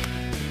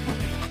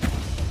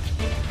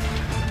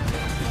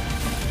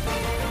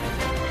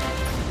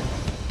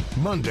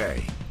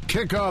 Monday,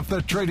 kick off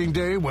the trading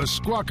day with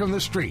Squawk on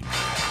the Street.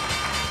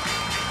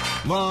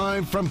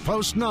 Live from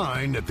Post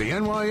 9 at the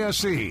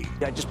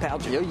NYSE. I just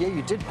palled you. Yeah,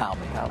 you did pal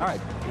me. All right.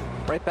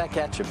 Right back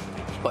at you,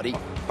 buddy.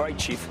 All right,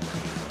 Chief.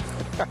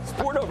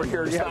 Sport over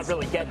here is not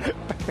really getting it.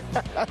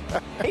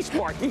 Hey,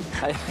 Sparky.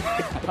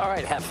 All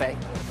right, Hefe.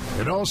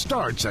 It all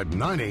starts at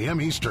 9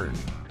 a.m. Eastern.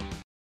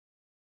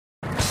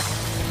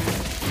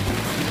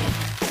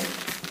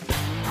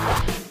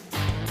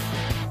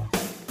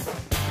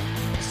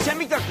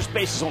 Semiconductor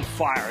space is on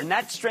fire, and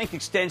that strength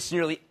extends to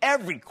nearly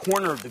every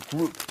corner of the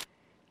group.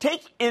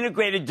 Take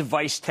integrated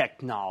device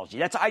technology.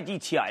 That's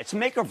IDTI. It's a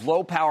maker of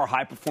low-power,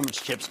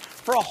 high-performance chips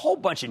for a whole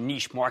bunch of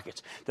niche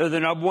markets. They're the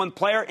number one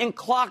player in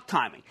clock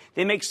timing.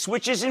 They make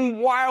switches in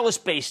wireless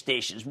base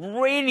stations,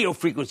 radio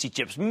frequency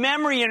chips,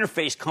 memory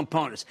interface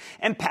components,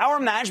 and power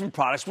management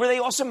products where they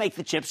also make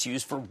the chips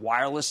used for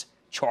wireless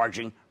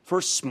charging for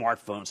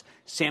smartphones.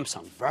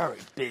 Samsung, very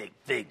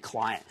big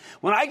client.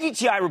 When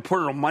IDTI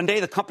reported on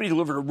Monday, the company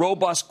delivered a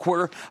robust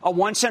quarter, a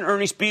 1-cent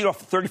earnings beat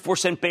off a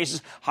 34-cent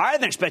basis, higher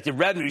than expected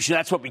revenue. So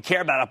that's what we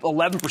care about, up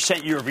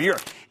 11% year over year.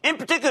 In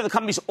particular, the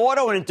company's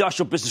auto and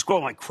industrial business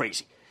growing like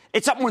crazy.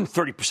 It's up more than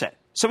 30%.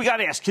 So we got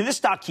to ask, can this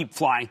stock keep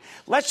flying?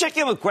 Let's check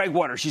in with Greg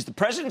Waters. He's the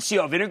president and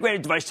CEO of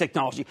Integrated Device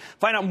Technology.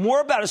 Find out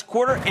more about his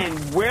quarter and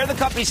where the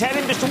company's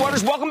headed. Mr.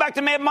 Waters, welcome back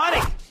to Mad Money.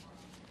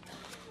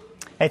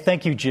 Hey,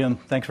 thank you, Jim.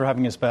 Thanks for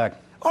having us back.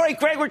 All right,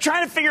 Greg, we're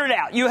trying to figure it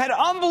out. You had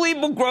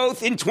unbelievable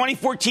growth in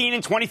 2014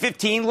 and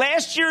 2015.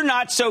 Last year,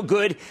 not so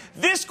good.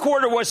 This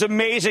quarter was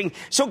amazing.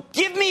 So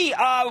give me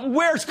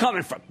where it's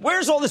coming from.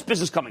 Where's all this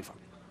business coming from?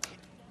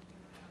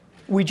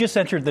 We just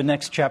entered the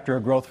next chapter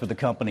of growth for the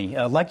company.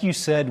 Like you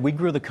said, we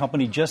grew the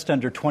company just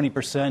under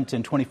 20%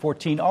 in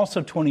 2014,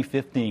 also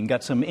 2015.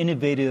 Got some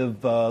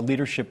innovative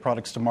leadership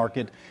products to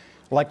market,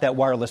 like that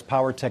wireless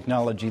power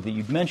technology that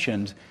you'd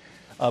mentioned.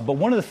 But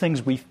one of the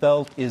things we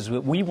felt is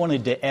that we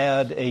wanted to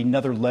add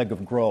another leg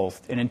of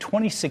growth. And in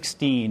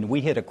 2016,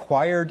 we had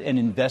acquired and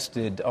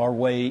invested our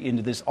way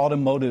into this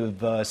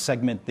automotive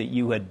segment that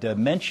you had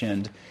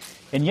mentioned.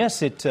 And yes,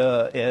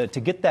 to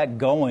get that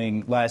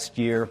going last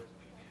year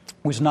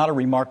was not a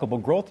remarkable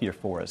growth year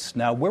for us.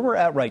 Now, where we're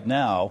at right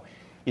now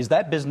is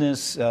that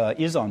business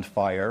is on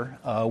fire.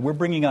 We're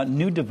bringing out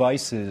new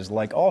devices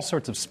like all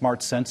sorts of smart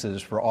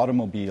sensors for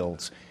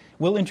automobiles.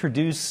 We'll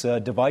introduce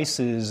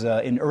devices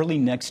in early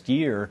next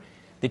year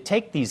that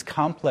take these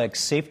complex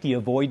safety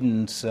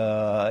avoidance,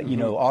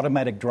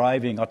 automatic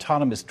driving,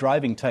 autonomous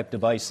driving type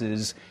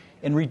devices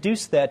and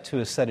reduce that to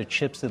a set of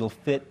chips that'll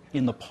fit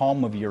in the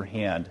palm of your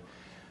hand.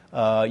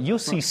 You'll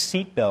see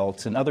seat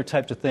belts and other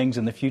types of things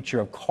in the future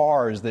of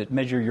cars that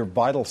measure your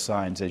vital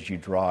signs as you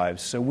drive.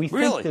 So we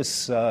think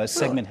this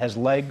segment has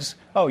legs.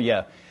 Oh,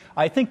 yeah.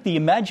 I think the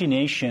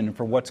imagination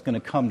for what's going to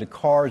come to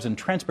cars and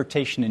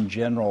transportation in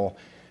general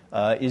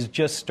is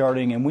just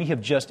starting, and we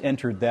have just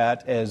entered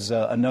that as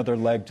another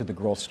leg to the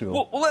growth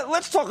stool. Well,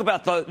 let's talk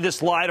about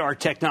this LiDAR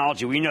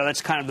technology. We know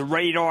that's kind of the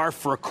radar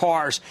for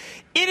cars.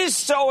 It is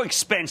so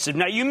expensive.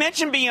 Now, you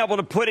mentioned being able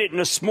to put it in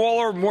a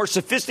smaller, more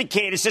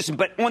sophisticated system,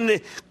 but on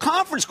the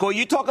conference call,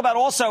 you talk about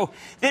also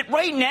that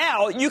right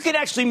now you can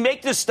actually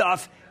make this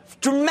stuff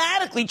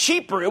dramatically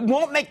cheaper. It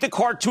won't make the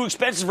car too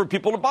expensive for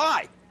people to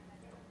buy.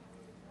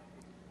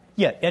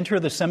 Yeah, enter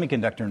the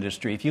semiconductor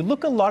industry. If you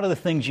look at a lot of the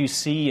things you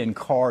see in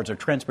cars or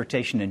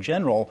transportation in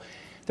general,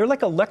 they're like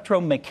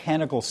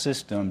electromechanical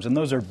systems, and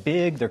those are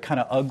big, they're kind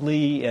of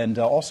ugly, and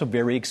also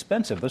very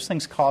expensive. Those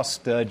things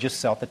cost just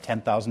south of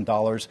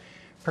 $10,000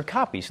 per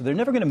copy, so they're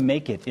never going to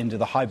make it into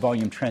the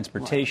high-volume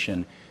transportation.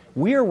 Right.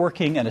 We are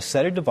working on a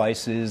set of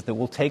devices that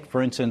will take,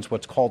 for instance,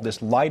 what's called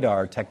this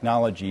LiDAR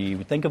technology.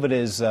 Think of it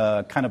as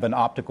kind of an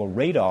optical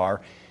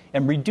radar,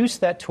 and reduce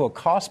that to a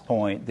cost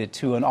point that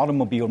to an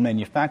automobile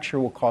manufacturer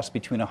will cost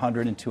between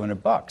 $100 and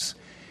 $200.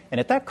 And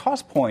at that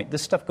cost point,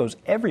 this stuff goes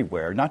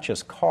everywhere, not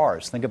just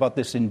cars. Think about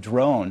this in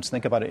drones.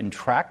 Think about it in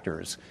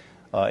tractors,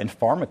 in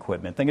farm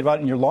equipment. Think about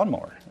it in your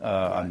lawnmower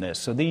on this.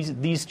 So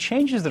these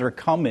changes that are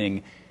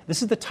coming,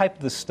 this is the type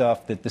of the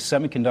stuff that the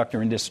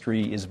semiconductor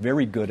industry is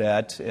very good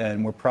at,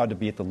 and we're proud to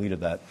be at the lead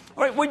of that.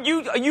 All right, when you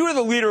are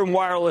the leader in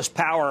wireless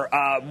power,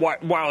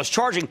 wireless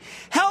charging,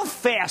 how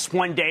fast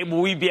one day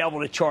will we be able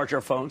to charge our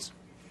phones?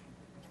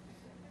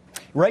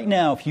 Right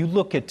now, if you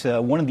look at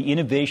one of the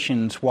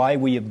innovations, why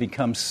we have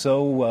become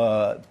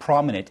so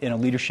prominent in a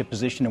leadership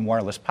position in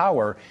wireless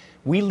power,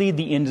 we lead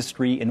the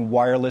industry in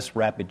wireless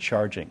rapid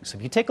charging. So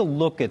if you take a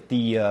look at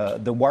the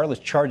wireless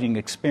charging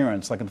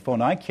experience, like on the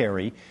phone I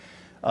carry,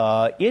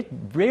 it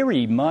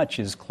very much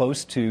is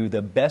close to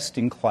the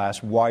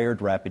best-in-class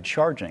wired rapid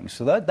charging.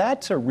 So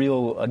that's a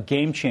real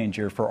game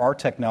changer for our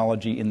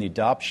technology in the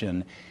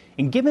adoption.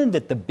 And given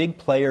that the big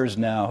players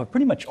now have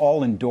pretty much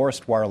all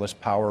endorsed wireless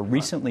power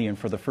recently and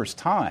for the first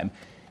time,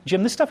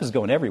 Jim, this stuff is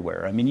going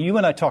everywhere. I mean, you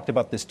and I talked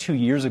about this 2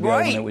 years ago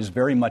when it was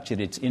very much at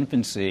its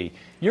infancy.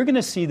 You're going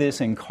to see this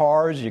in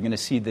cars. You're going to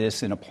see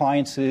this in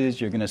appliances.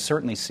 You're going to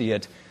certainly see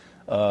it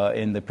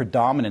in the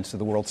predominance of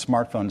the world's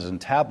smartphones and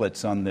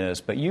tablets on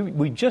this. But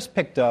we just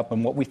picked up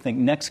on what we think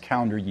next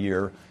calendar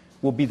year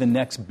will be the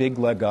next big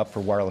leg up for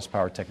wireless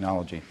power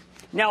technology.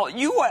 Now,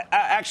 you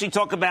actually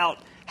talk about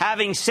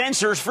having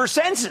sensors for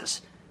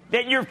senses,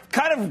 that you're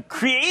kind of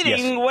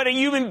creating what a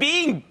human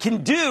being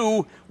can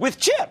do with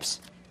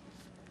chips.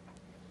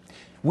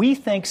 We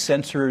think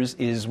sensors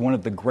is one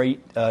of the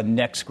great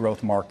next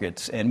growth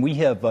markets, and we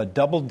have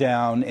doubled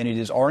down, and it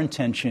is our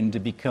intention to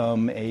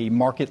become a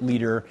market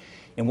leader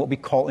in what we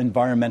call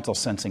environmental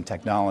sensing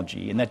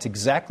technology. And that's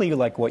exactly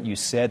like what you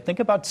said. Think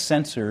about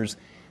sensors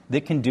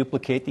that can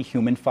duplicate the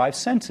human five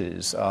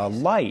senses,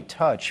 light,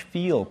 touch,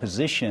 feel,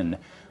 position,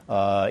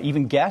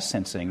 even gas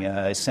sensing,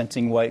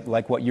 sensing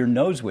like what your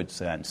nose would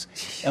sense.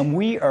 And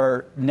we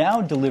are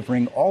now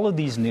delivering all of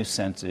these new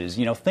senses.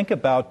 You know, think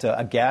about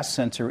a gas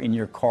sensor in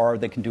your car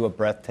that can do a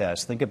breath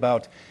test. Think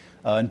about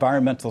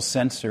environmental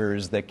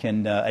sensors that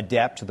can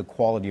adapt to the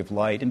quality of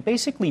light and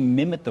basically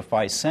mimic the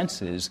five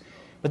senses.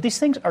 But these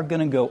things are going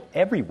to go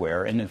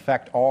everywhere, and in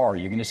fact are.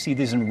 You're going to see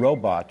these in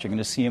robots. You're going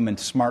to see them in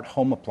smart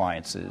home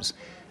appliances.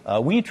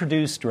 We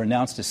introduced or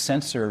announced a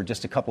sensor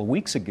just a couple of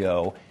weeks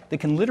ago that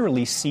can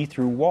literally see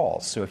through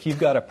walls. So if you've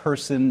got a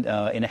person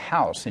in a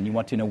house and you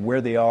want to know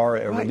where they are,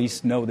 or at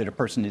least know that a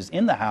person is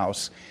in the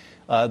house,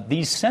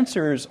 these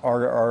sensors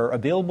are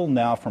available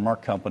now from our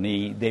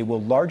company. They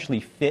will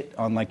largely fit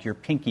on like your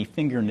pinky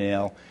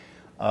fingernail.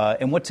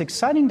 And what's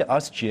exciting to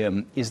us,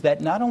 Jim, is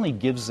that not only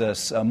gives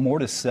us more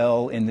to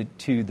sell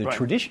to the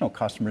traditional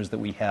customers that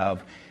we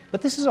have,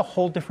 but this is a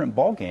whole different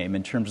ballgame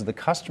in terms of the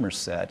customer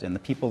set and the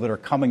people that are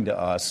coming to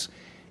us.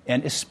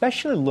 And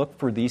especially look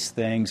for these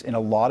things in a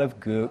lot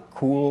of good,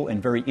 cool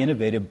and very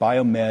innovative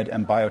biomed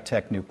and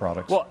biotech new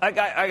products. Well, I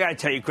got to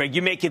tell you, Greg,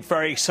 you make it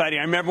very exciting.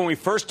 I remember when we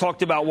first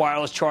talked about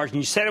wireless charging,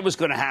 you said it was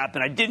going to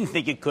happen. I didn't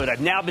think it could.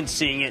 I've now been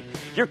seeing it.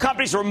 Your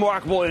company's a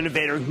remarkable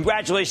innovator.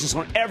 Congratulations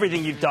on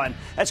everything you've done.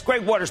 That's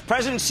Greg Waters,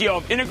 President and CEO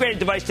of Integrated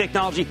Device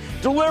Technology,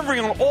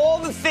 delivering on all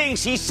the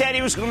things he said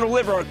he was going to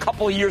deliver a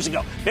couple of years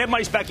ago. Mad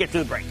Money's back after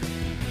the break.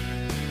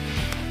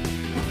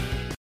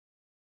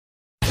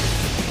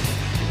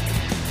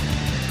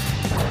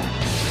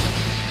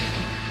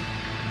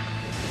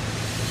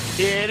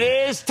 It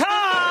is time!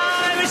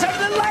 It's time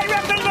for the light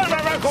round!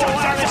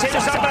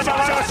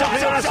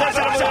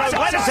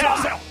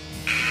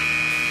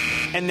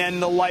 And then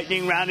the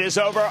lightning round is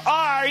over.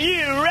 Are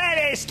you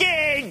ready,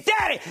 Ski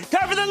Daddy?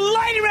 Time for the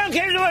lightning round.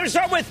 We'll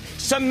start with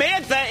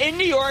Samantha in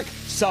New York.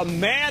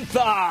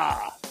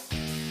 Samantha.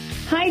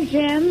 Hi,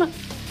 Jim.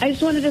 I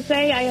just wanted to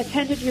say I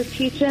attended your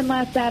teach-in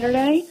last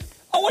Saturday.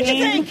 Oh, what'd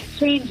you think? Game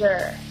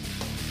changer.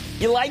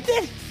 You liked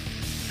it?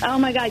 Oh,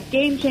 my God,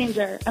 game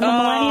changer. I'm a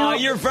millennial. Oh,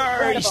 you're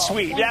very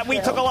sweet. Yeah, we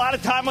took a lot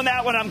of time on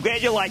that one. I'm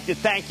glad you liked it.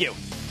 Thank you.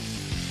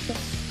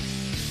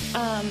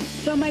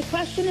 So my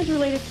question is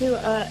related to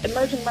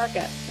emerging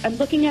markets. I'm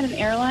looking at an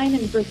airline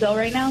in Brazil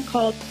right now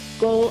called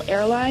GOL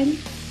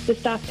Airlines. The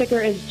stock ticker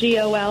is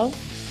GOL.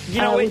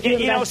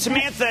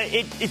 Samantha,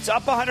 it's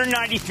up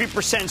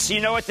 193%.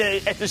 So,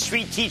 at the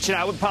street teaching,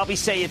 I would probably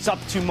say it's up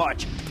too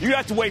much. You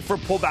have to wait for a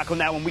pullback on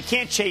that one. We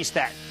can't chase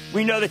that.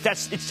 We know that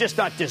it's just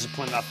not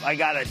disciplined enough. I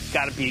gotta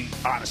be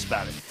honest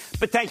about it.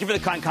 But thank you for the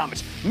kind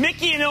comments.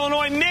 Mickey in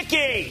Illinois.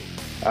 Mickey.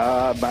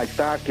 My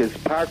stock is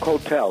Park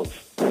Hotels.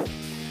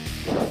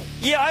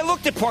 Yeah, I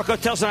looked at Park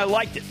Hotels and I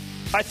liked it.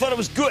 I thought it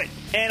was good,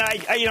 and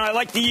I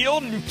like the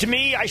yield. And to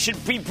me, I should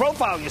be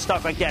profiling a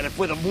stock like that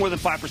with a more than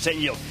 5%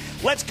 yield.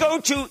 Let's go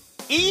to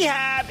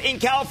Ehab in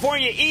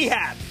California.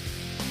 Ehab.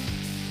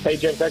 Hey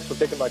Jim, thanks for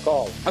taking my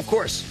call. Of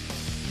course.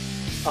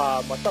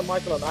 My son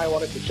Michael and I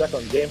wanted to check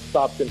on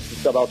GameStop since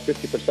it's about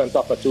 50%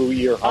 off a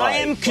 2-year high. I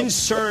am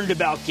concerned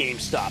about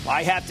GameStop.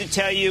 I have to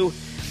tell you,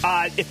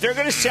 if they're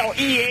going to sell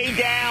EA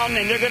down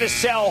and they're going to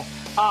sell,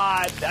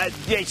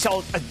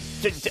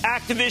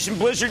 Activision,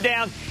 Blizzard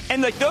down,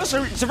 and like it's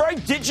going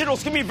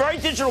to be a very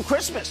digital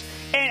Christmas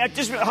and at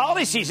this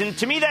holiday season.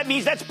 To me, that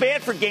means that's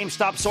bad for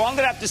GameStop. So I'm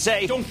going to have to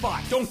say, don't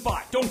buy.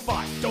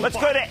 Let's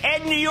go to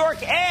Ed, New York.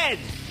 Ed.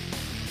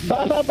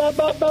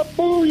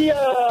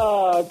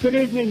 Booyah! Good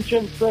evening,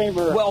 Jim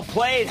Cramer. Well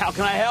played. How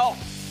can I help?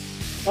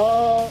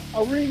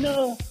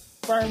 Arena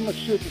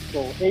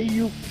Pharmaceutical,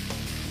 AU.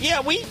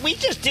 Yeah, we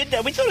just did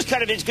that. We thought it was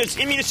kind of because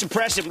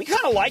immunosuppressive. We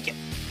kind of like it.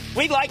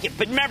 We like it.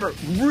 But remember,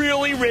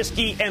 really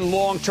risky and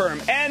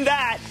long-term. And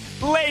that,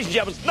 ladies and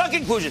gentlemen, the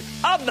conclusion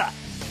of the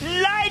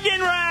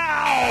Lightning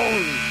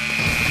Round.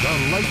 The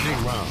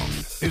Lightning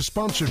Round is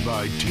sponsored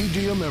by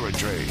TD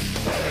Ameritrade.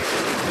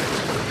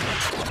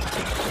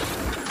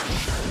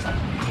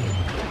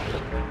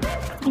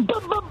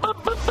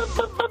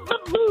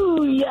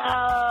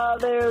 Booyah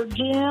there,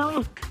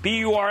 Jim.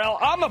 B-U-R-L.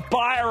 I'm a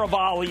buyer of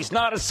Ollie's,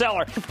 not a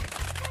seller.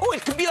 Oh,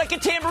 it could be like a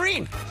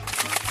tambourine.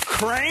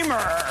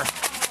 Cramer.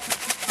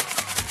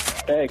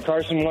 Hey,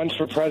 Carson Wentz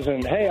for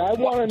president. Hey, I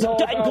want to know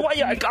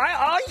about...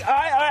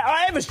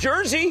 I have his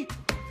jersey.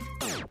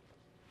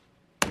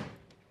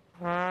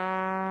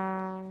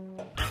 I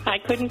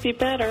couldn't be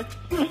better.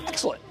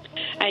 Excellent.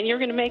 And you're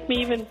going to make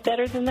me even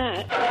better than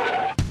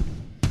that.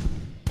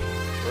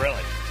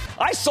 Really?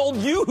 I sold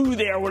Yoo-Hoo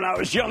there when I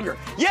was younger.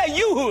 Yeah,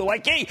 Yoo-Hoo.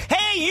 Like, hey,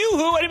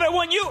 Yoo-Hoo, anybody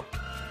want you?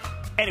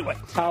 Anyway.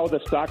 How the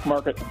stock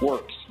market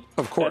works.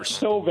 Of course. That's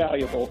so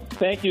valuable.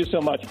 Thank you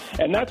so much.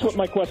 And that's what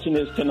my question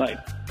is tonight.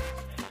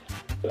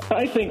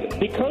 I think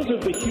because of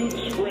the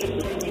huge spread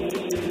between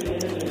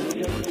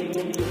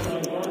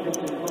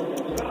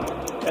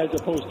as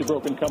opposed to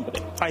broken company.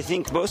 I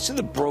think most of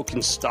the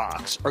broken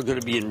stocks are going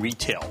to be in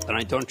retail, and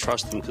I don't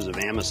trust them because of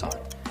Amazon.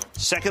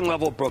 Second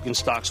level of broken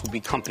stocks will be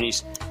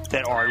companies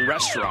that are in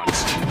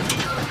restaurants.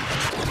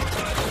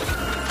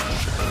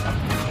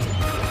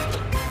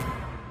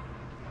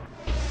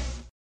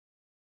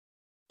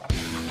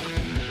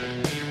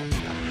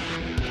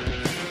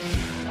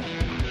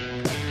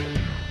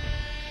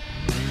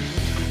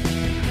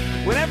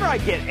 Whenever I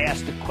get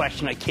asked a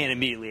question I can't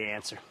immediately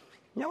answer,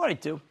 you know what I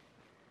do?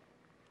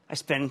 I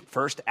spend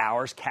first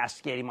hours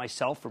castigating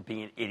myself for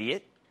being an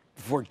idiot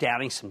before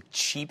downing some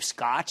cheap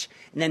scotch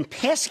and then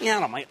passing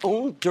out on my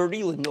own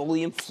dirty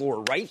linoleum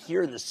floor right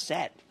here in the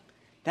set.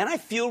 then I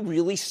feel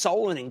really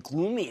sullen and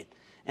gloomy,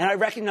 and I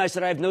recognize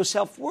that I have no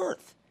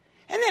self-worth.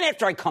 And then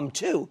after I come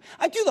to,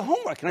 I do the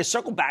homework, and I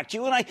circle back to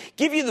you, and I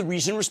give you the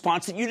reasoned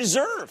response that you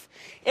deserve.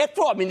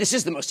 After all, I mean, this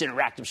is the most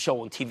interactive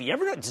show on TV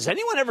ever. Does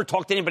anyone ever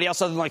talk to anybody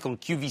else other than like on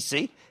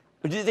QVC?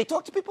 Or do they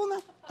talk to people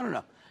now? I don't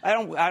know.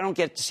 I don't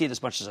get to see it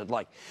as much as I'd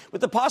like.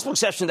 With the possible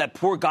exception of that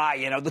poor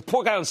guy, the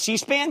poor guy on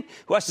C-SPAN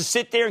who has to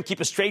sit there and keep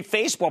a straight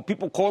face while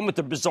people call him with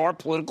their bizarre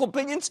political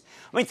opinions.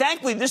 I mean,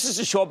 thankfully, this is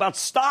a show about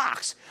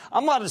stocks.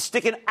 I'm allowed to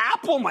stick an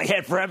apple in my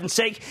head, for heaven's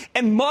sake,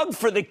 and mug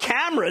for the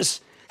cameras.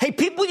 Hey,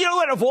 people, you know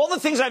what? Of all the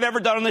things I've ever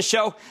done on this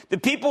show, the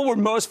people were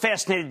most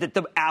fascinated at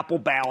the Apple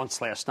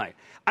balance last night.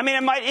 I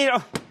mean,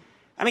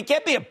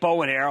 get me a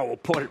bow and arrow. We'll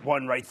put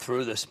one right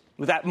through this.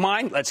 With that in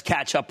mind, let's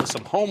catch up with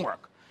some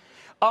homework.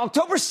 On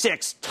October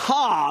 6th,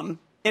 Tom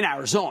in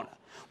Arizona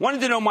wanted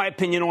to know my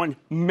opinion on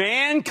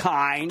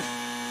Mankind.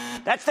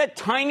 That's that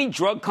tiny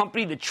drug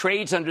company that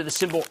trades under the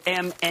symbol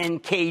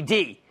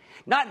MNKD.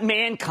 Not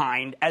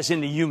mankind, as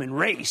in the human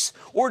race,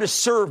 or to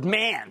serve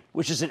man,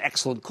 which is an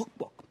excellent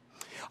cookbook.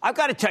 I've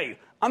got to tell you,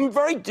 I'm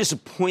very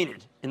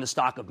disappointed in the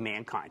stock of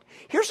Mankind.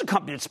 Here's a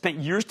company that spent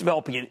years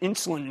developing an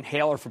insulin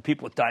inhaler for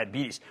people with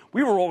diabetes.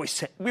 We were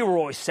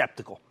always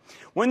skeptical.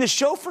 When the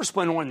show first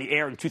went on the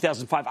air in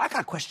 2005, I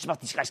got questions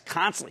about these guys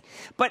constantly.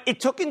 But it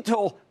took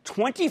until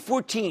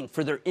 2014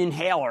 for their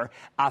inhaler,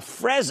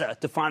 Afrezza,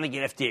 to finally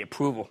get FDA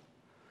approval.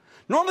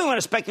 Normally, when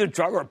a speculative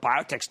drug or a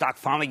biotech stock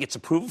finally gets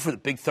approval for the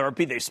big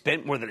therapy they've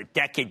spent more than a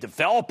decade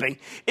developing,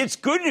 it's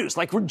good news,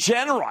 like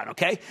Regeneron,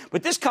 okay?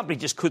 But this company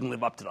just couldn't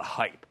live up to the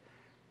hype.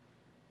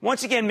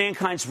 Once again,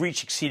 Mankind's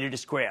reach exceeded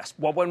its grasp.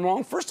 What went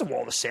wrong? First of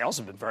all, the sales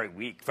have been very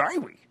weak, very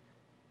weak.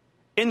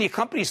 In the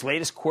company's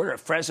latest quarter,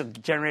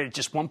 Afrezza generated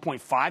just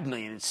 $1.5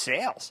 million in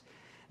sales.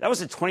 That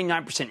was a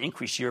 29%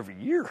 increase year over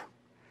year.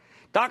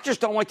 Doctors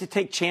don't like to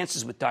take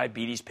chances with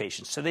diabetes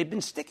patients, so they've been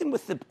sticking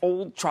with the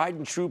old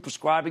tried-and-true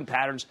prescribing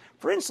patterns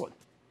for insulin.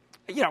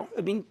 They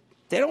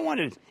don't want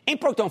to. Ain't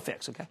broke, don't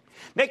fix, okay?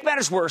 Make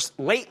matters worse,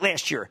 late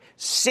last year,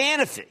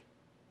 Sanofi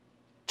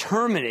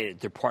terminated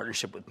their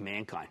partnership with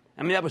Mankind.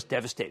 I mean, that was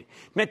devastating.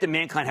 It meant that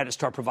Mankind had to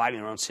start providing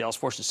their own sales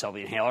force to sell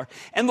the inhaler.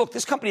 And look,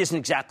 this company isn't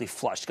exactly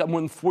flush. It's got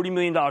more than $40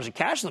 million in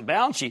cash on the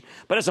balance sheet,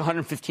 but it's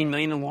 $115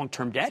 million in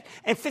long-term debt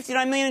and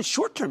 $59 million in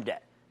short-term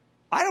debt.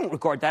 I don't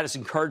regard that as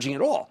encouraging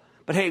at all.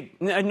 But hey,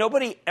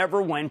 nobody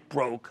ever went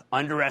broke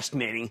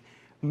underestimating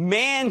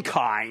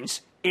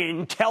Mankind's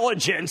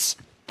intelligence.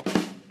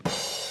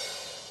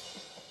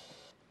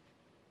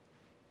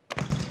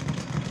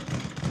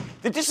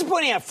 The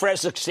disappointing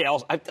Afrezza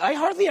sales, I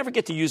hardly ever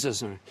get to use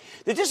this.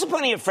 The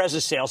disappointing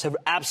Afrezza sales have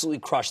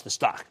absolutely crushed the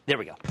stock. There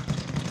we go.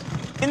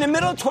 In the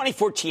middle of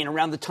 2014,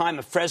 around the time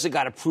Afrezza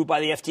got approved by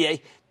the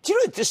FDA, do you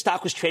know that this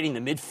stock was trading in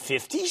the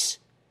mid-50s?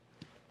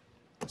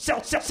 Sell.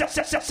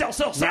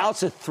 Now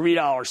it's a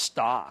 $3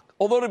 stock.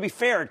 Although, to be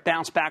fair, it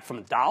bounced back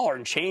from $1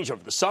 and change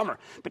over the summer.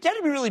 But you had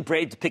to be really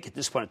brave to pick at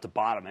this one at the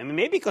bottom. I mean,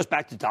 maybe it goes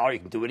back to $1, you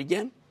can do it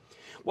again.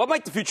 What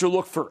might the future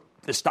look for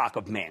the stock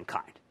of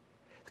Mankind?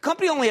 The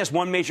company only has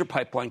one major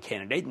pipeline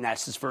candidate, and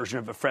that's this version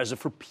of Afrezza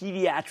for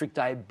pediatric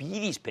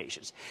diabetes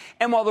patients.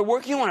 And while they're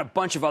working on a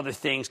bunch of other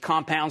things,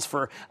 compounds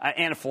for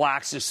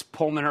anaphylaxis,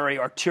 pulmonary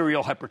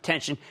arterial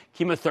hypertension,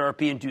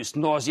 chemotherapy-induced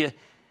nausea,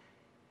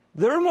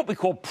 they're in what we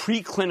call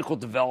preclinical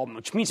development,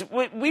 which means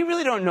we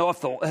really don't know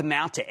if they'll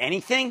amount to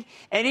anything.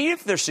 And even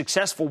if they're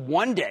successful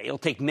one day, it'll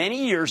take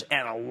many years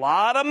and a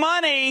lot of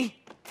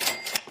money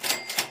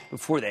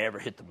before they ever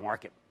hit the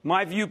market.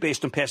 My view,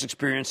 based on past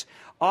experience,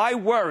 I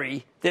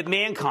worry that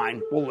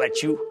Mankind will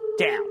let you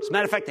down. As a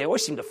matter of fact, they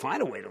always seem to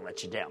find a way to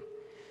let you down.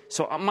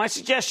 So my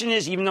suggestion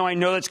is, even though I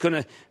know that's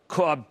going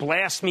to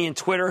blast me in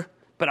Twitter,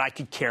 but I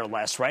could care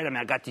less, right? I mean,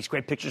 I got these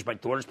great pictures my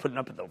daughter's putting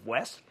up at the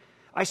West.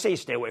 I say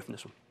stay away from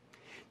this one.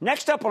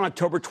 Next up on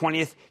October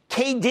 20th,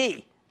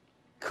 KD.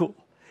 Cool.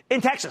 In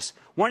Texas,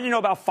 wanted to know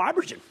about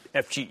Fibrogen,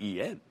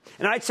 FGEN.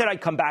 And I said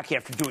I'd come back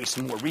after doing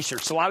some more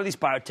research. So a lot of these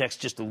biotechs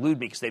just elude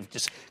me because they've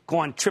just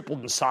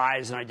tripled in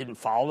size and I didn't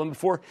follow them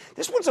before.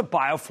 This one's a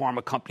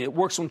biopharma company that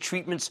works on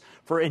treatments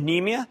for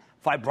anemia,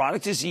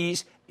 fibrotic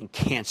disease, and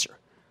cancer.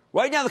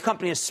 Right now, the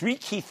company has 3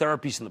 key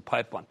therapies in the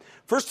pipeline.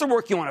 First, they're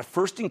working on a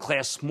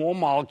first-in-class small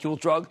molecule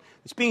drug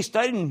that's being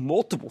studied in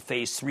multiple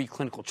phase 3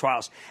 clinical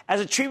trials as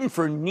a treatment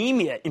for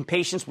anemia in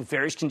patients with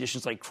various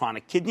conditions like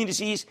chronic kidney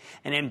disease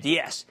and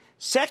MDS.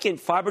 Second,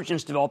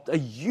 Fibrogen's developed a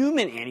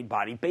human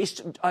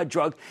antibody-based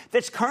drug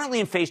that's currently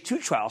in phase 2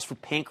 trials for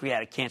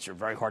pancreatic cancer,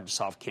 very hard to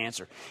solve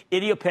cancer,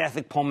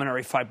 idiopathic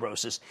pulmonary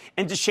fibrosis,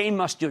 and Duchenne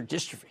muscular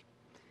dystrophy.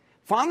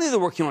 Finally, they're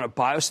working on a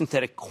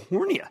biosynthetic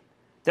cornea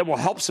that will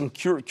help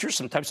cure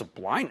some types of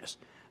blindness.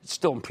 It's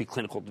still in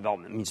preclinical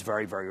development. It means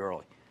very, very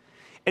early.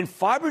 And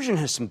Fibrogen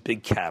has some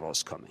big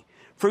catalysts coming.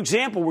 For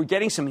example, we're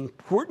getting some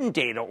important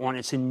data on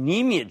its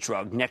anemia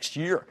drug next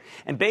year.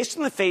 And based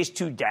on the phase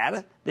 2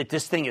 data that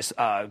this thing is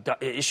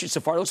issued so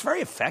far, it looks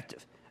very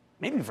effective,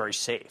 maybe very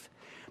safe.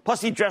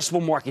 Plus, the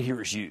addressable market here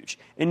is huge.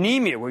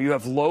 Anemia, where you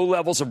have low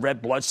levels of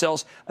red blood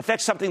cells,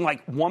 affects something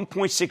like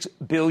 1.6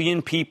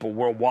 billion people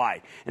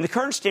worldwide. And the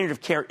current standard of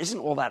care isn't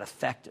all that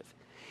effective.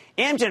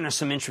 Amgen has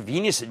some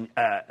intravenous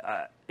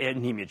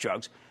anemia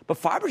drugs, but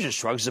Fibrogen's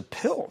drugs is a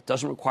pill. It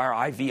doesn't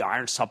require IV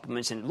iron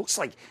supplements, and it looks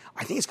like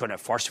I think it's going to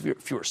have far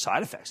fewer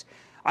side effects.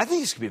 I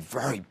think it's going to be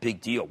a very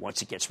big deal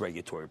once it gets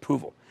regulatory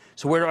approval.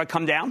 So where do I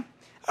come down?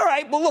 All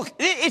right, well, look,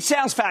 it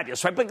sounds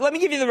fabulous, right? But let me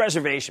give you the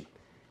reservation.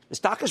 The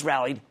stock has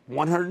rallied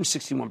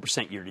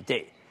 161% year to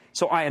date.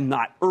 So I am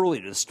not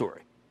early to the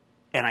story,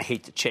 and I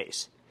hate to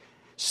chase.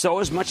 So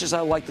as much as I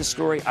like the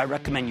story, I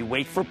recommend you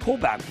wait for a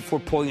pullback before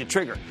pulling the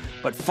trigger.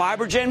 But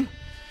Fibrogen,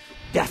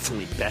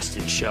 definitely best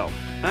in show.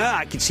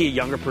 I could see a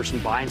younger person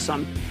buying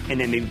some and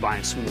then maybe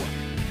buying some more.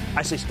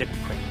 I say stick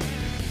with Cramer.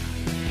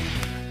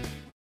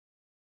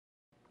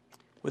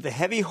 With a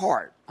heavy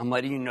heart, I'm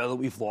letting you know that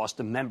we've lost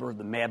a member of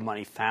the Mad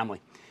Money family,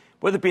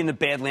 whether it be in the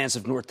Badlands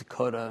of North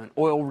Dakota, an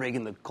oil rig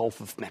in the Gulf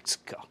of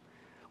Mexico,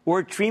 or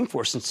at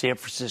Dreamforce in San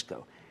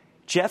Francisco.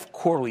 Jeff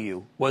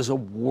Corlew was a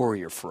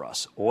warrior for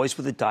us, always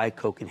with a Diet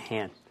Coke in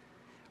hand.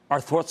 Our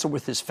thoughts are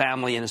with his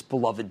family and his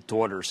beloved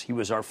daughters. He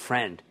was our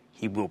friend.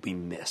 He will be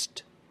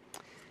missed.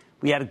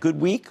 We had a good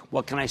week.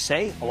 What can I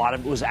say? A lot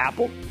of it was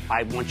Apple.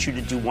 I want you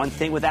to do one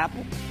thing with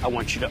Apple. I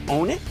want you to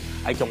own it.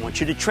 I don't want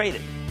you to trade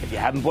it. If you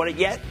haven't bought it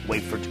yet,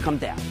 wait for it to come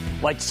down.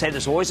 I'd like to say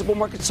there's always a bull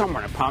market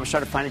somewhere, and I promise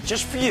I'll try to find it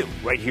just for you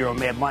right here on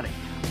Mad Money.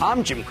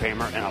 I'm Jim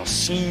Cramer, and I'll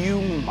see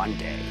you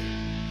Monday.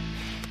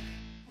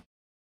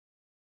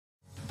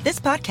 This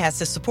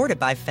podcast is supported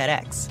by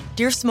FedEx.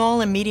 Dear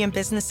small and medium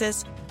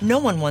businesses, no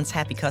one wants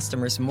happy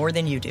customers more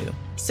than you do.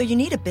 So you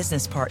need a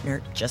business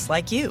partner just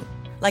like you.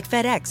 Like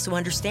FedEx, who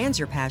understands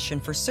your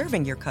passion for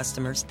serving your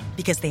customers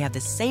because they have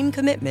the same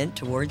commitment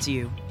towards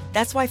you.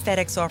 That's why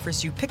FedEx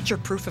offers you picture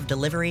proof of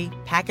delivery,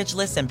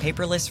 packageless and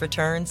paperless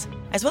returns,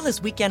 as well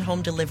as weekend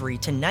home delivery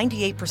to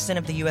 98%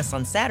 of the U.S.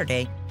 on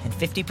Saturday and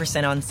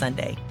 50% on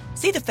Sunday.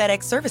 See the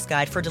FedEx service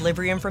guide for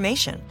delivery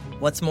information.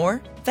 What's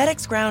more,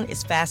 FedEx Ground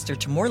is faster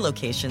to more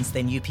locations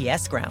than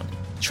UPS Ground.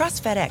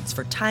 Trust FedEx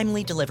for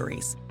timely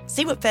deliveries.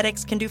 See what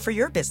FedEx can do for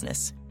your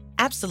business.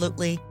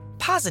 Absolutely,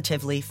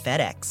 positively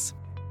FedEx.